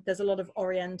 There's a lot of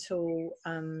orientalism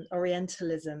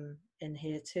in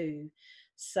here too,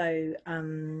 so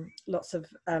lots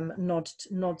of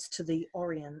nods to the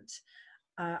Orient.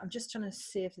 I'm just trying to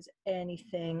see if there's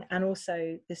anything. And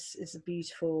also this is a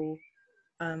beautiful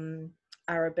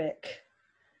Arabic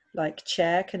like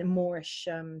chair, kind of Moorish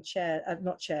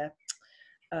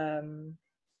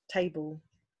table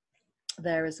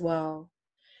there as well.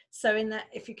 So in that,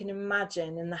 if you can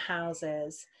imagine in the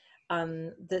houses,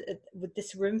 with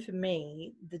this room, for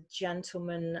me, the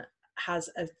gentleman has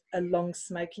a long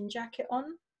smoking jacket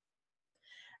on,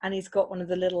 and he's got one of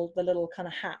the little kind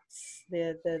of hats,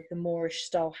 the Moorish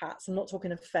style hats. I'm not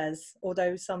talking of fez,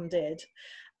 although some did,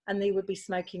 and they would be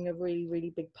smoking a really, really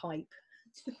big pipe.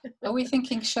 Are we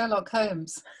thinking Sherlock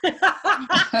Holmes?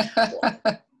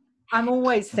 I'm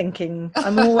always thinking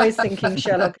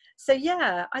Sherlock. So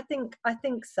yeah, I think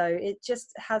so. It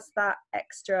just has that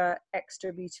extra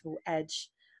beautiful edge,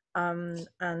 and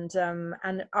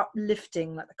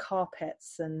uplifting, like the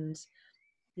carpets, and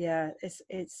yeah,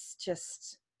 it's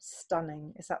just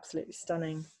stunning. It's absolutely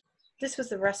stunning. This was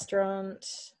the restaurant.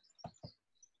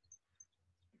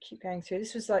 Keep going through.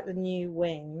 This was like the new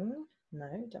wing. No,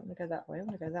 don't want to go that way. I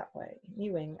want to go that way.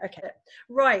 New wing. Okay,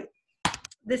 right.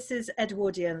 This is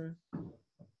Edwardian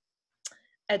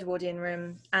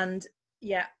room, and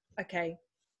yeah, okay.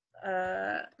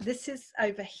 This is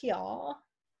over here,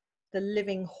 the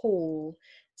living hall.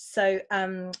 So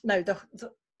no,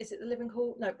 is it the living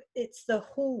hall? No, it's the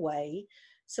hallway.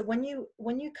 So when you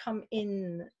come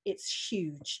in, it's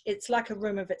huge. It's like a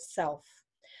room of itself.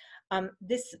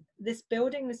 This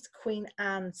building is Queen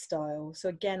Anne style. So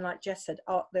again, like Jess said,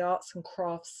 the arts and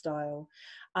crafts style.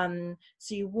 So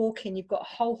you walk in, you've got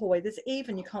a whole hallway. There's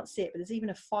even, you can't see it, but there's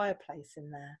even a fireplace in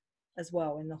there as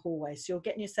well in the hallway. So you're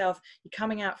getting yourself, you're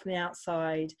coming out from the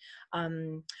outside.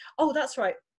 Oh, that's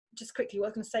right. Just quickly, what I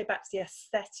was going to say back to the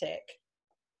aesthetic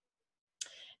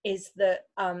is that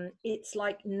it's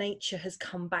like nature has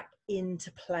come back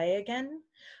into play again,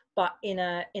 but in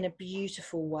a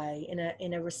beautiful way,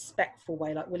 in a respectful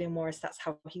way. Like William Morris, that's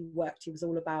how he worked. He was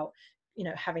all about,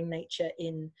 having nature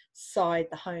inside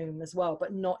the home as well,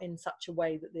 but not in such a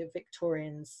way that the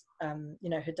Victorians,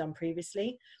 had done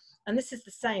previously. And this is the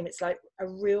same. It's like a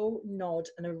real nod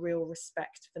and a real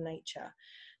respect for nature.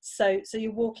 So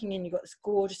you're walking in, you've got this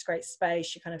gorgeous, great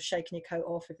space. You're kind of shaking your coat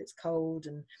off if it's cold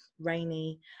and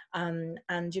rainy, and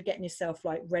you're getting yourself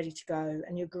like ready to go,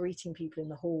 and you're greeting people in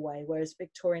the hallway. Whereas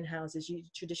Victorian houses,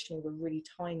 traditionally were really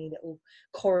tiny little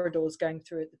corridors going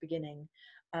through at the beginning,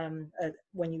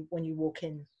 when you walk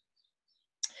in.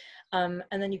 And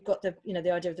then you've got the, you know,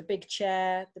 the idea of the big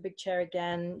chair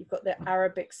again. You've got the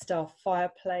Arabic style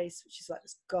fireplace, which is like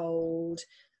this gold,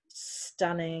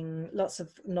 stunning, lots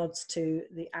of nods to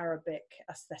the Arabic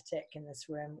aesthetic in this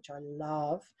room, which I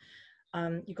love.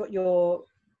 You've got your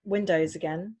windows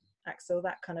again, Axel,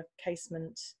 that kind of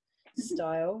casement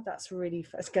style. That's really,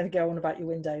 it's going to go on about your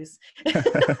windows.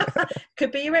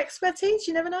 Could be your expertise,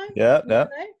 you never know. Yeah, you never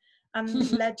know.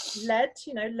 LED,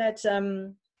 you know,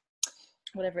 LED,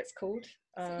 whatever it's called.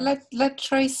 Lead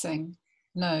tracing?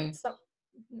 No.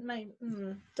 Don't know.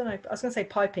 I was going to say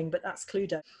piping, but that's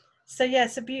Cluedo. So yeah,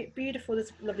 so beautiful.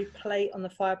 There's a lovely plate on the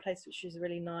fireplace, which is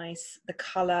really nice. The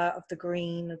colour of the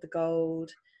green, of the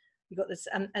gold. You got this,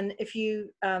 and if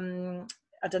you,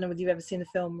 I don't know whether you've ever seen the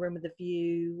film Room with a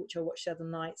View, which I watched the other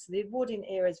night. So the Edwardian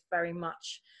era is very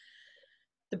much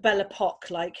the Belle Epoque,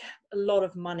 like a lot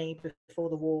of money before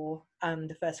the war,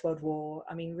 the First World War.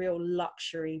 I mean, real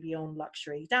luxury beyond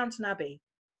luxury. Downton Abbey,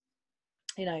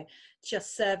 you know,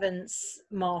 just servants,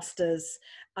 masters.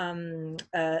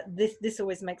 This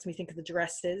always makes me think of the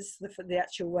dresses. The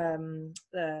actual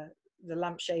the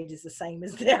lampshade is the same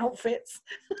as the outfits.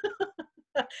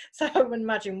 So I would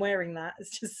imagine wearing that.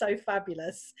 It's just so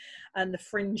fabulous, and the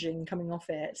fringing coming off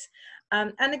it.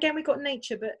 And again, we've got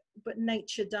nature, but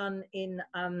nature done in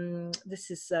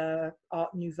this is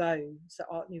Art Nouveau, so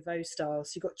Art Nouveau style.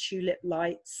 So you've got tulip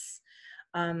lights,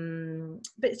 but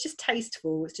it's just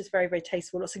tasteful. It's just very, very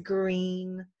tasteful. Lots of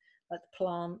green, like the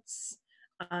plants.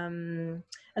 And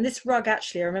this rug,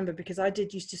 actually, I remember because I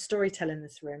used to storytell in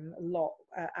this room a lot.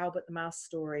 Albert the Mouse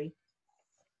story.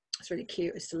 It's really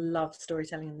cute. I used to love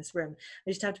storytelling in this room. I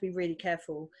used to have to be really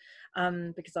careful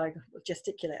because I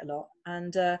gesticulate a lot.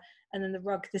 And then the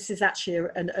rug, this is actually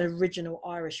an original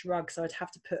Irish rug. So I'd have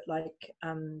to put like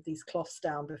these cloths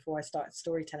down before I started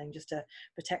storytelling just to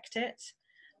protect it.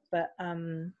 But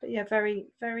yeah, very,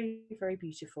 very, very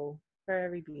beautiful.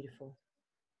 Very beautiful.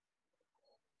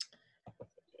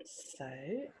 So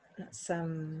that's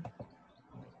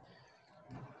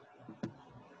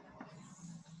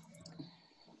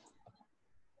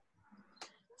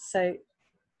so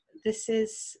this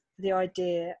is the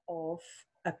idea of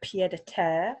a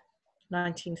pied-à-terre,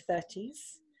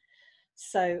 1930s.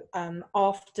 So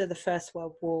after the First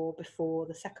World War, before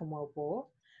the Second World War,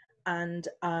 and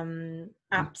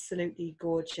absolutely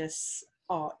gorgeous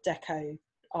Art Deco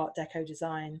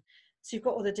design. So you've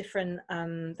got all the different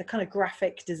the kind of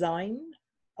graphic design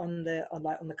on the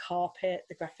carpet,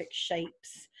 the graphic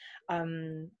shapes.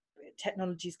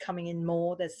 Technology's coming in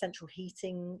more. There's central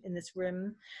heating in this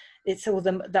room. It's all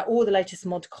the latest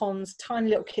mod cons. Tiny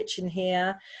little kitchen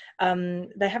here.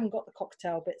 They haven't got the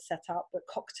cocktail bit set up, but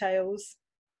cocktails.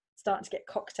 Starting to get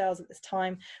cocktails at this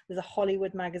time. There's a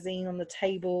Hollywood magazine on the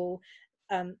table.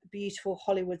 Beautiful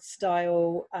Hollywood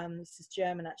style. This is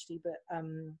German actually, but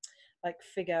like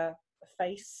figure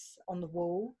face on the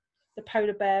wall. The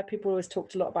polar bear. People always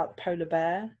talked a lot about the polar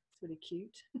bear. It's really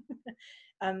cute.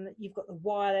 You've got the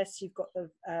wireless, you've got the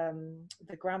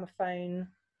gramophone,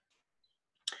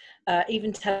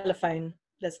 even telephone.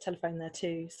 There's a telephone there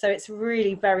too. So it's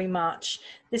really very much,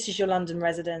 this is your London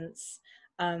residence,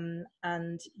 and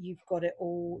you've got it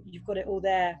all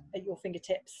there at your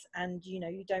fingertips. And you know,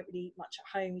 you don't really eat much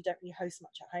at home, you don't really host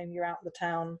much at home, you're out in the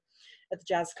town at the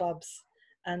jazz clubs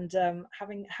and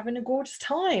having a gorgeous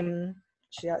time.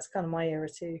 Actually, that's kind of my era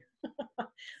too.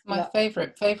 My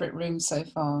favorite room so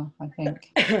far, I think.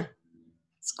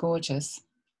 It's gorgeous.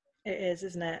 It is,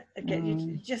 isn't it?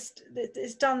 Again,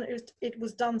 it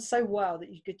was done so well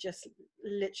that you could just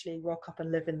literally rock up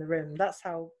and live in the room. That's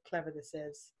how clever this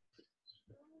is.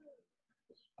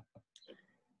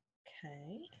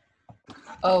 Okay.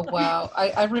 Oh wow,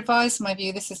 I revised my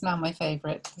view. This is now my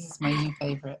favorite. This is my new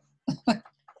favorite.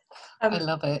 I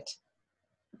love it.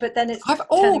 But then it's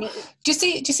do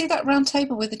you see that round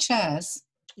table with the chairs?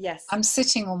 Yes. I'm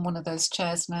sitting on one of those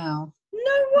chairs now.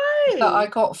 No way. That I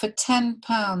got for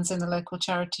 £10 in the local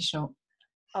charity shop.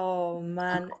 Oh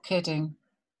man. I'm not kidding.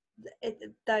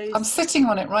 I'm sitting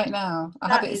on it right now. I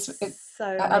have it. It's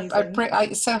so amazing.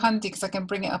 It's so handy because I can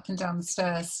bring it up and down the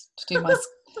stairs to do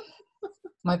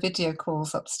my video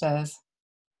calls upstairs.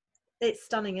 It's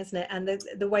stunning, isn't it? And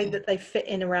the way that they fit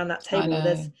in around that table.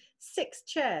 There's 6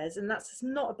 chairs, and that's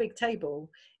not a big table.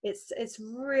 It's a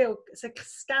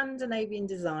Scandinavian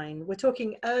design. We're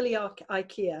talking early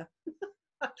IKEA.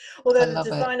 Although the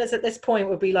designers at this point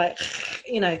would be like,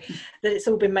 you know, that it's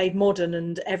all been made modern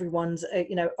and everyone's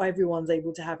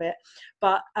able to have it.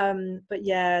 But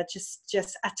yeah,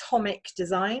 just atomic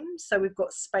design. So we've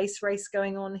got space race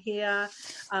going on here.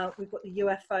 We've got the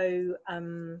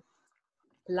UFO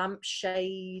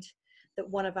lampshade. that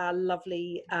one of our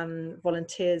lovely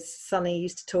volunteers, Sonny,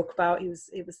 used to talk about.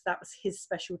 That was his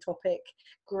special topic.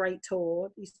 Great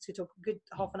tour. He used to talk a good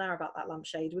half an hour about that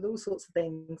lampshade with all sorts of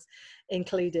things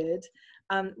included.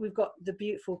 We've got the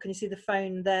beautiful, can you see the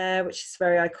phone there, which is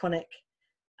very iconic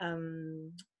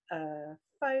phone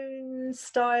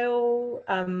style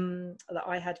that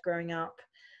I had growing up.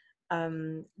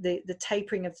 The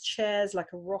tapering of the chairs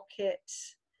like a rocket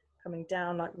coming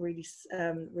down, like really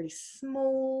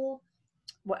small.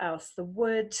 What else? The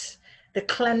wood, the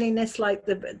cleanliness, like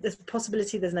the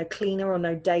possibility there's no cleaner or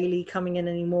no daily coming in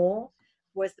anymore.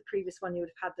 Whereas the previous one, you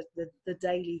would have had the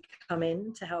daily come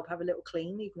in to help have a little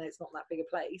clean, even though it's not that big a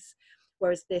place.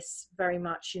 Whereas this, very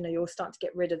much, you're starting to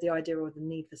get rid of the idea or the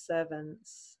need for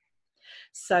servants.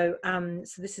 So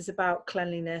this is about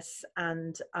cleanliness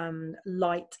and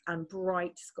light and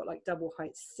bright. It's got like double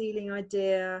height ceiling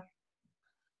idea.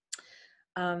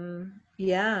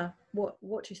 Yeah. What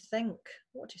do you think?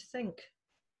 What do you think?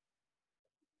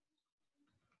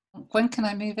 When can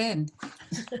I move in?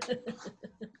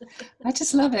 I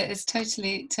just love it. It's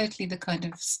totally the kind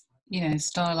of,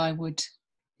 style I would,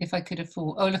 if I could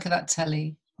afford. Oh, look at that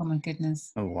telly. Oh my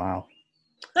goodness. Oh, wow.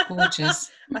 Gorgeous.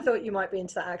 I thought you might be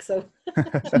into that, Axel.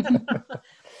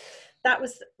 That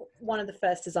was one of the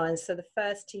first designs. So the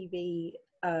first TV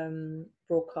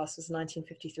broadcast was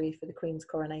 1953 for the Queen's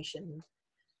coronation.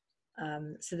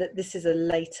 So that this is a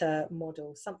later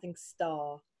model, something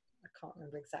star. I can't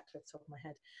remember exactly off the top of my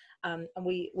head. And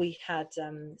we had,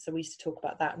 so we used to talk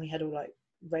about that, and we had all like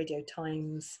Radio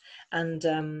Times and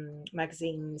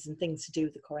magazines and things to do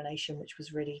with the coronation, which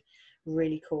was really,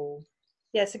 really cool.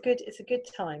 Yeah, it's a good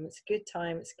time. It's a good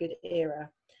time. It's a good era,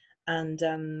 and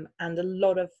a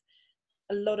lot of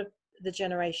the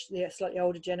generation, the slightly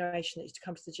older generation that used to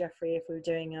come to the Geffrye, if we were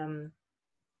doing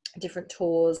different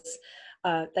tours,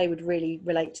 they would really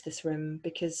relate to this room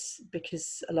because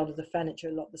a lot of the furniture,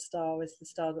 a lot of the style is the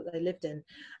style that they lived in.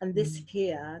 And this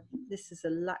here, this is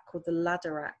called the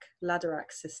ladder rack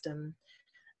system,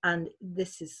 and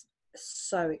this is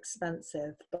so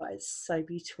expensive, but it's so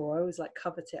beautiful. I always like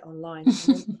covet it online.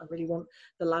 I really want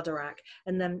the ladder rack.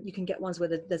 And then you can get ones where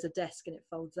there's a desk and it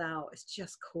folds out. It's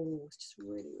just cool. It's just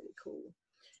really, really cool.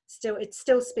 It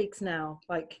still speaks now.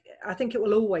 Like, I think it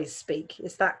will always speak.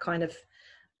 It's that kind of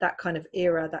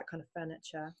era, that kind of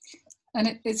furniture.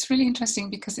 And it's really interesting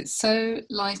because it's so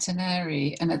light and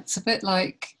airy, and it's a bit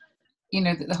like,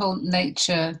 the whole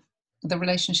nature, the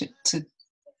relationship to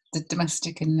the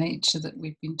domestic in nature that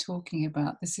we've been talking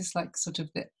about. This is like sort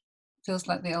of feels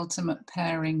like the ultimate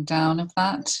paring down of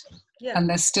that. Yeah. And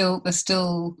there's still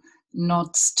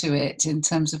nods to it in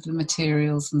terms of the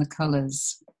materials and the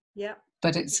colours. Yeah.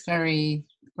 But it's very,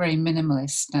 very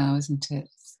minimalist now, isn't it?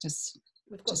 It's just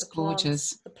we've got just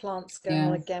gorgeous. The plants going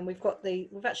on again. We've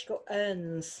actually got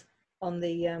urns on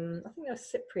the I think they're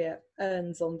Cypriot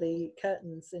urns on the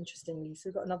curtains, interestingly. So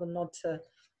we've got another nod to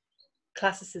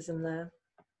classicism there.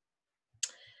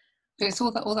 But it's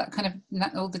all that kind of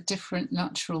all the different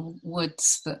natural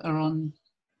woods that are on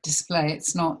display.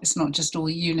 It's not just all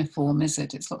uniform, is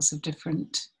it? It's lots of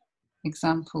different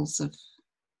examples of.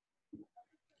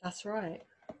 That's right.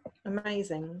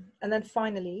 Amazing. And then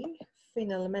finally,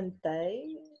 finalmente,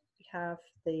 we have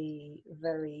the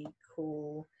very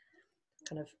cool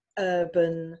kind of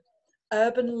urban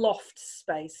loft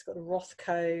space. Got the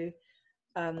Rothko,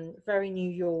 very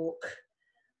New York,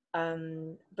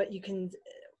 but you can.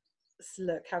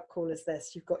 Look, how cool is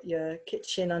this? You've got your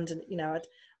kitchen under, I'm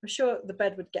sure the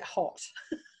bed would get hot.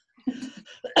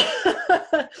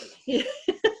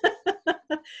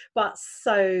 But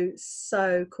so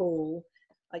cool,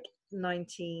 like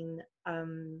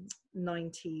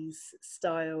 1990s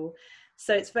style.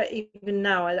 So it's very, even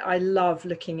now I love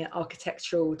looking at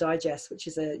Architectural Digest, which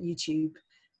is a YouTube,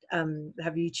 they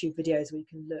have YouTube videos where you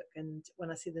can look, and when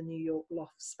I see the New York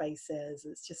loft spaces,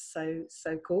 it's just so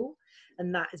cool.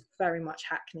 And that is very much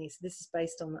Hackney. So this is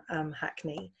based on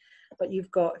Hackney, but you've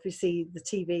got, if you see the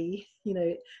TV,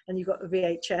 and you've got the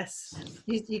VHS,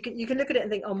 you can look at it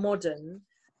and think, oh, modern,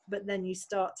 but then you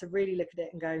start to really look at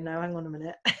it and go, no, hang on a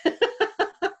minute.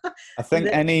 I think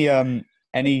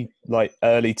any like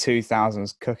early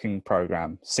 2000s cooking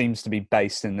program seems to be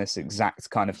based in this exact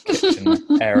kind of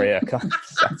kitchen area kind of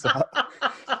setup.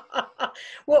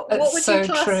 What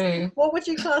would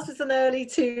you class as an early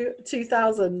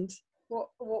 2000? What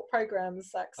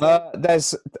programs, actually?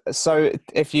 So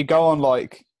if you go on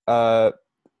like I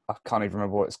can't even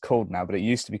remember what it's called now, but it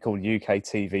used to be called UK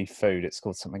TV Food. It's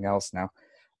called something else now.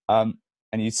 And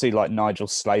you'd see like Nigel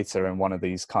Slater in one of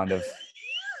these kind of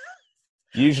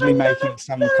usually making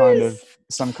some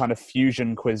kind of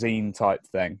fusion cuisine type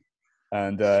thing,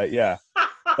 and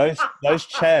but those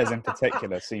chairs in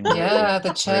particular seem the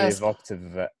really chairs evocative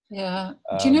of it. Yeah.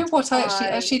 Do you know what? I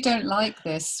actually don't like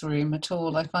this room at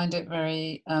all. I find it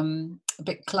very a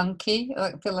bit clunky.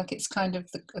 I feel like it's kind of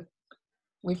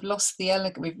we've lost the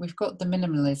elegance. We've got the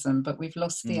minimalism, but we've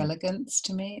lost the elegance.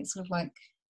 To me, it's sort of like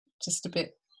just a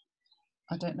bit.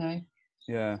 I don't know.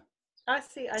 Yeah.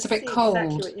 It's a bit cold.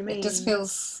 Exactly what you mean. It just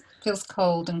feels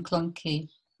cold and clunky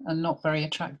and not very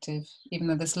attractive, even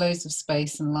though there's loads of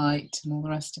space and light and all the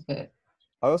rest of it.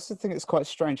 I also think it's quite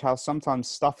strange how sometimes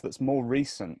stuff that's more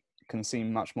recent can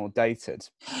seem much more dated.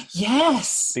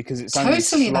 Yes, because it's only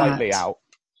slightly out.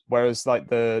 Whereas like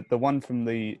the one from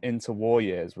the interwar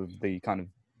years with the kind of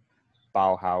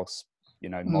Bauhaus,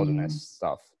 modernist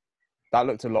stuff, that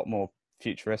looked a lot more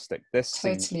futuristic. This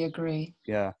totally agree.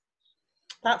 Yeah,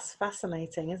 that's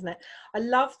fascinating, isn't it? I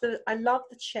love the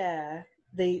chair.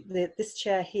 This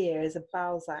chair here is a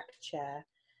Balzac chair.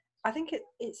 I think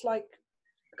it's like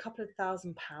a couple of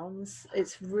 £1,000.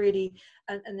 It's really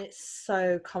and it's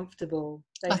so comfortable.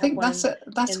 I think that's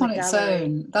on its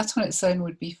own. That's on its own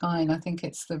would be fine. I think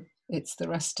it's the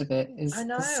rest of it is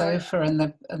the sofa and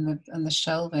the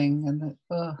shelving and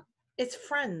the. It's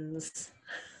friends.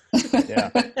 Yeah.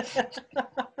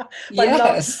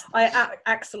 Yes. I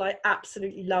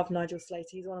absolutely love Nigel Slater.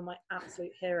 He's one of my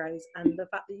absolute heroes, and the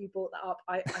fact that you brought that up,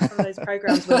 some of those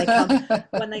programs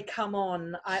when they come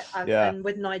on, and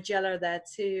with Nigella there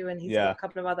too, and he's got a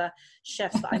couple of other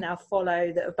chefs that I now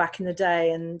follow that are back in the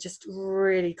day, and just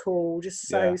really cool, just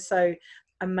so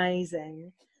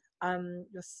amazing.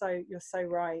 You're so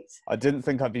right. I didn't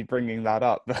think I'd be bringing that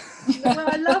up. Well,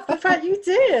 I love the fact you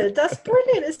did. That's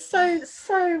brilliant. It's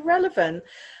so relevant.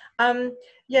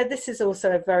 This is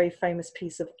also a very famous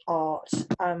piece of art.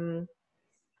 I'm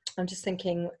just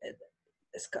thinking,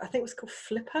 I think it was called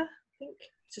Flipper. I think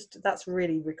that's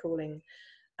really recalling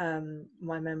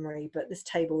my memory. But this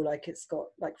table, it's got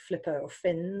like flipper or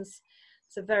fins.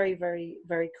 It's a very, very,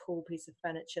 very cool piece of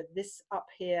furniture. This up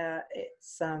here,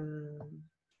 it's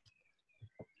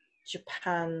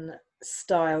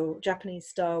Japanese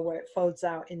style, where it folds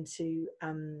out into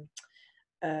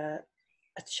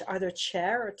either a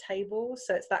chair or a table.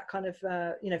 So it's that kind of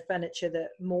furniture that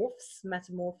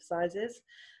metamorphosizes.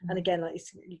 And again, like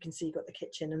you can see, you've got the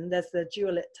kitchen, and there's the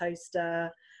dual-lit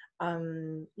toaster.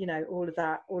 All of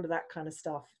that kind of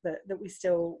stuff that we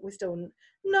still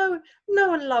know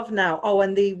and love now. Oh,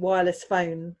 and the wireless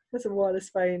phone. There's a wireless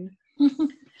phone.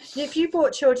 If you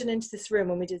brought children into this room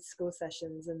when we did school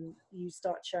sessions and you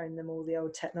start showing them all the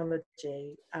old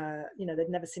technology, they'd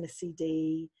never seen a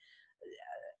CD.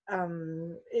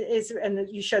 And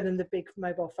you show them the big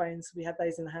mobile phones. We had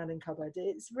those in the handing cupboard.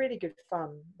 It's really good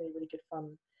fun, really good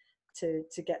fun to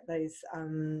get those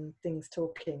things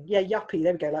talking. Yeah, yuppie.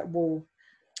 There we go. Like Wall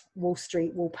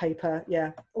Street wallpaper.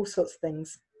 Yeah, all sorts of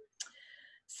things.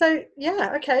 So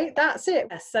okay, that's it.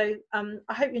 So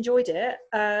I hope you enjoyed it.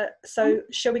 So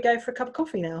shall we go for a cup of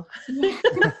coffee now?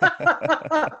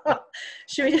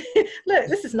 Should we look?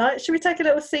 This is nice. Should we take a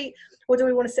little seat, or do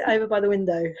we want to sit over by the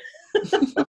window?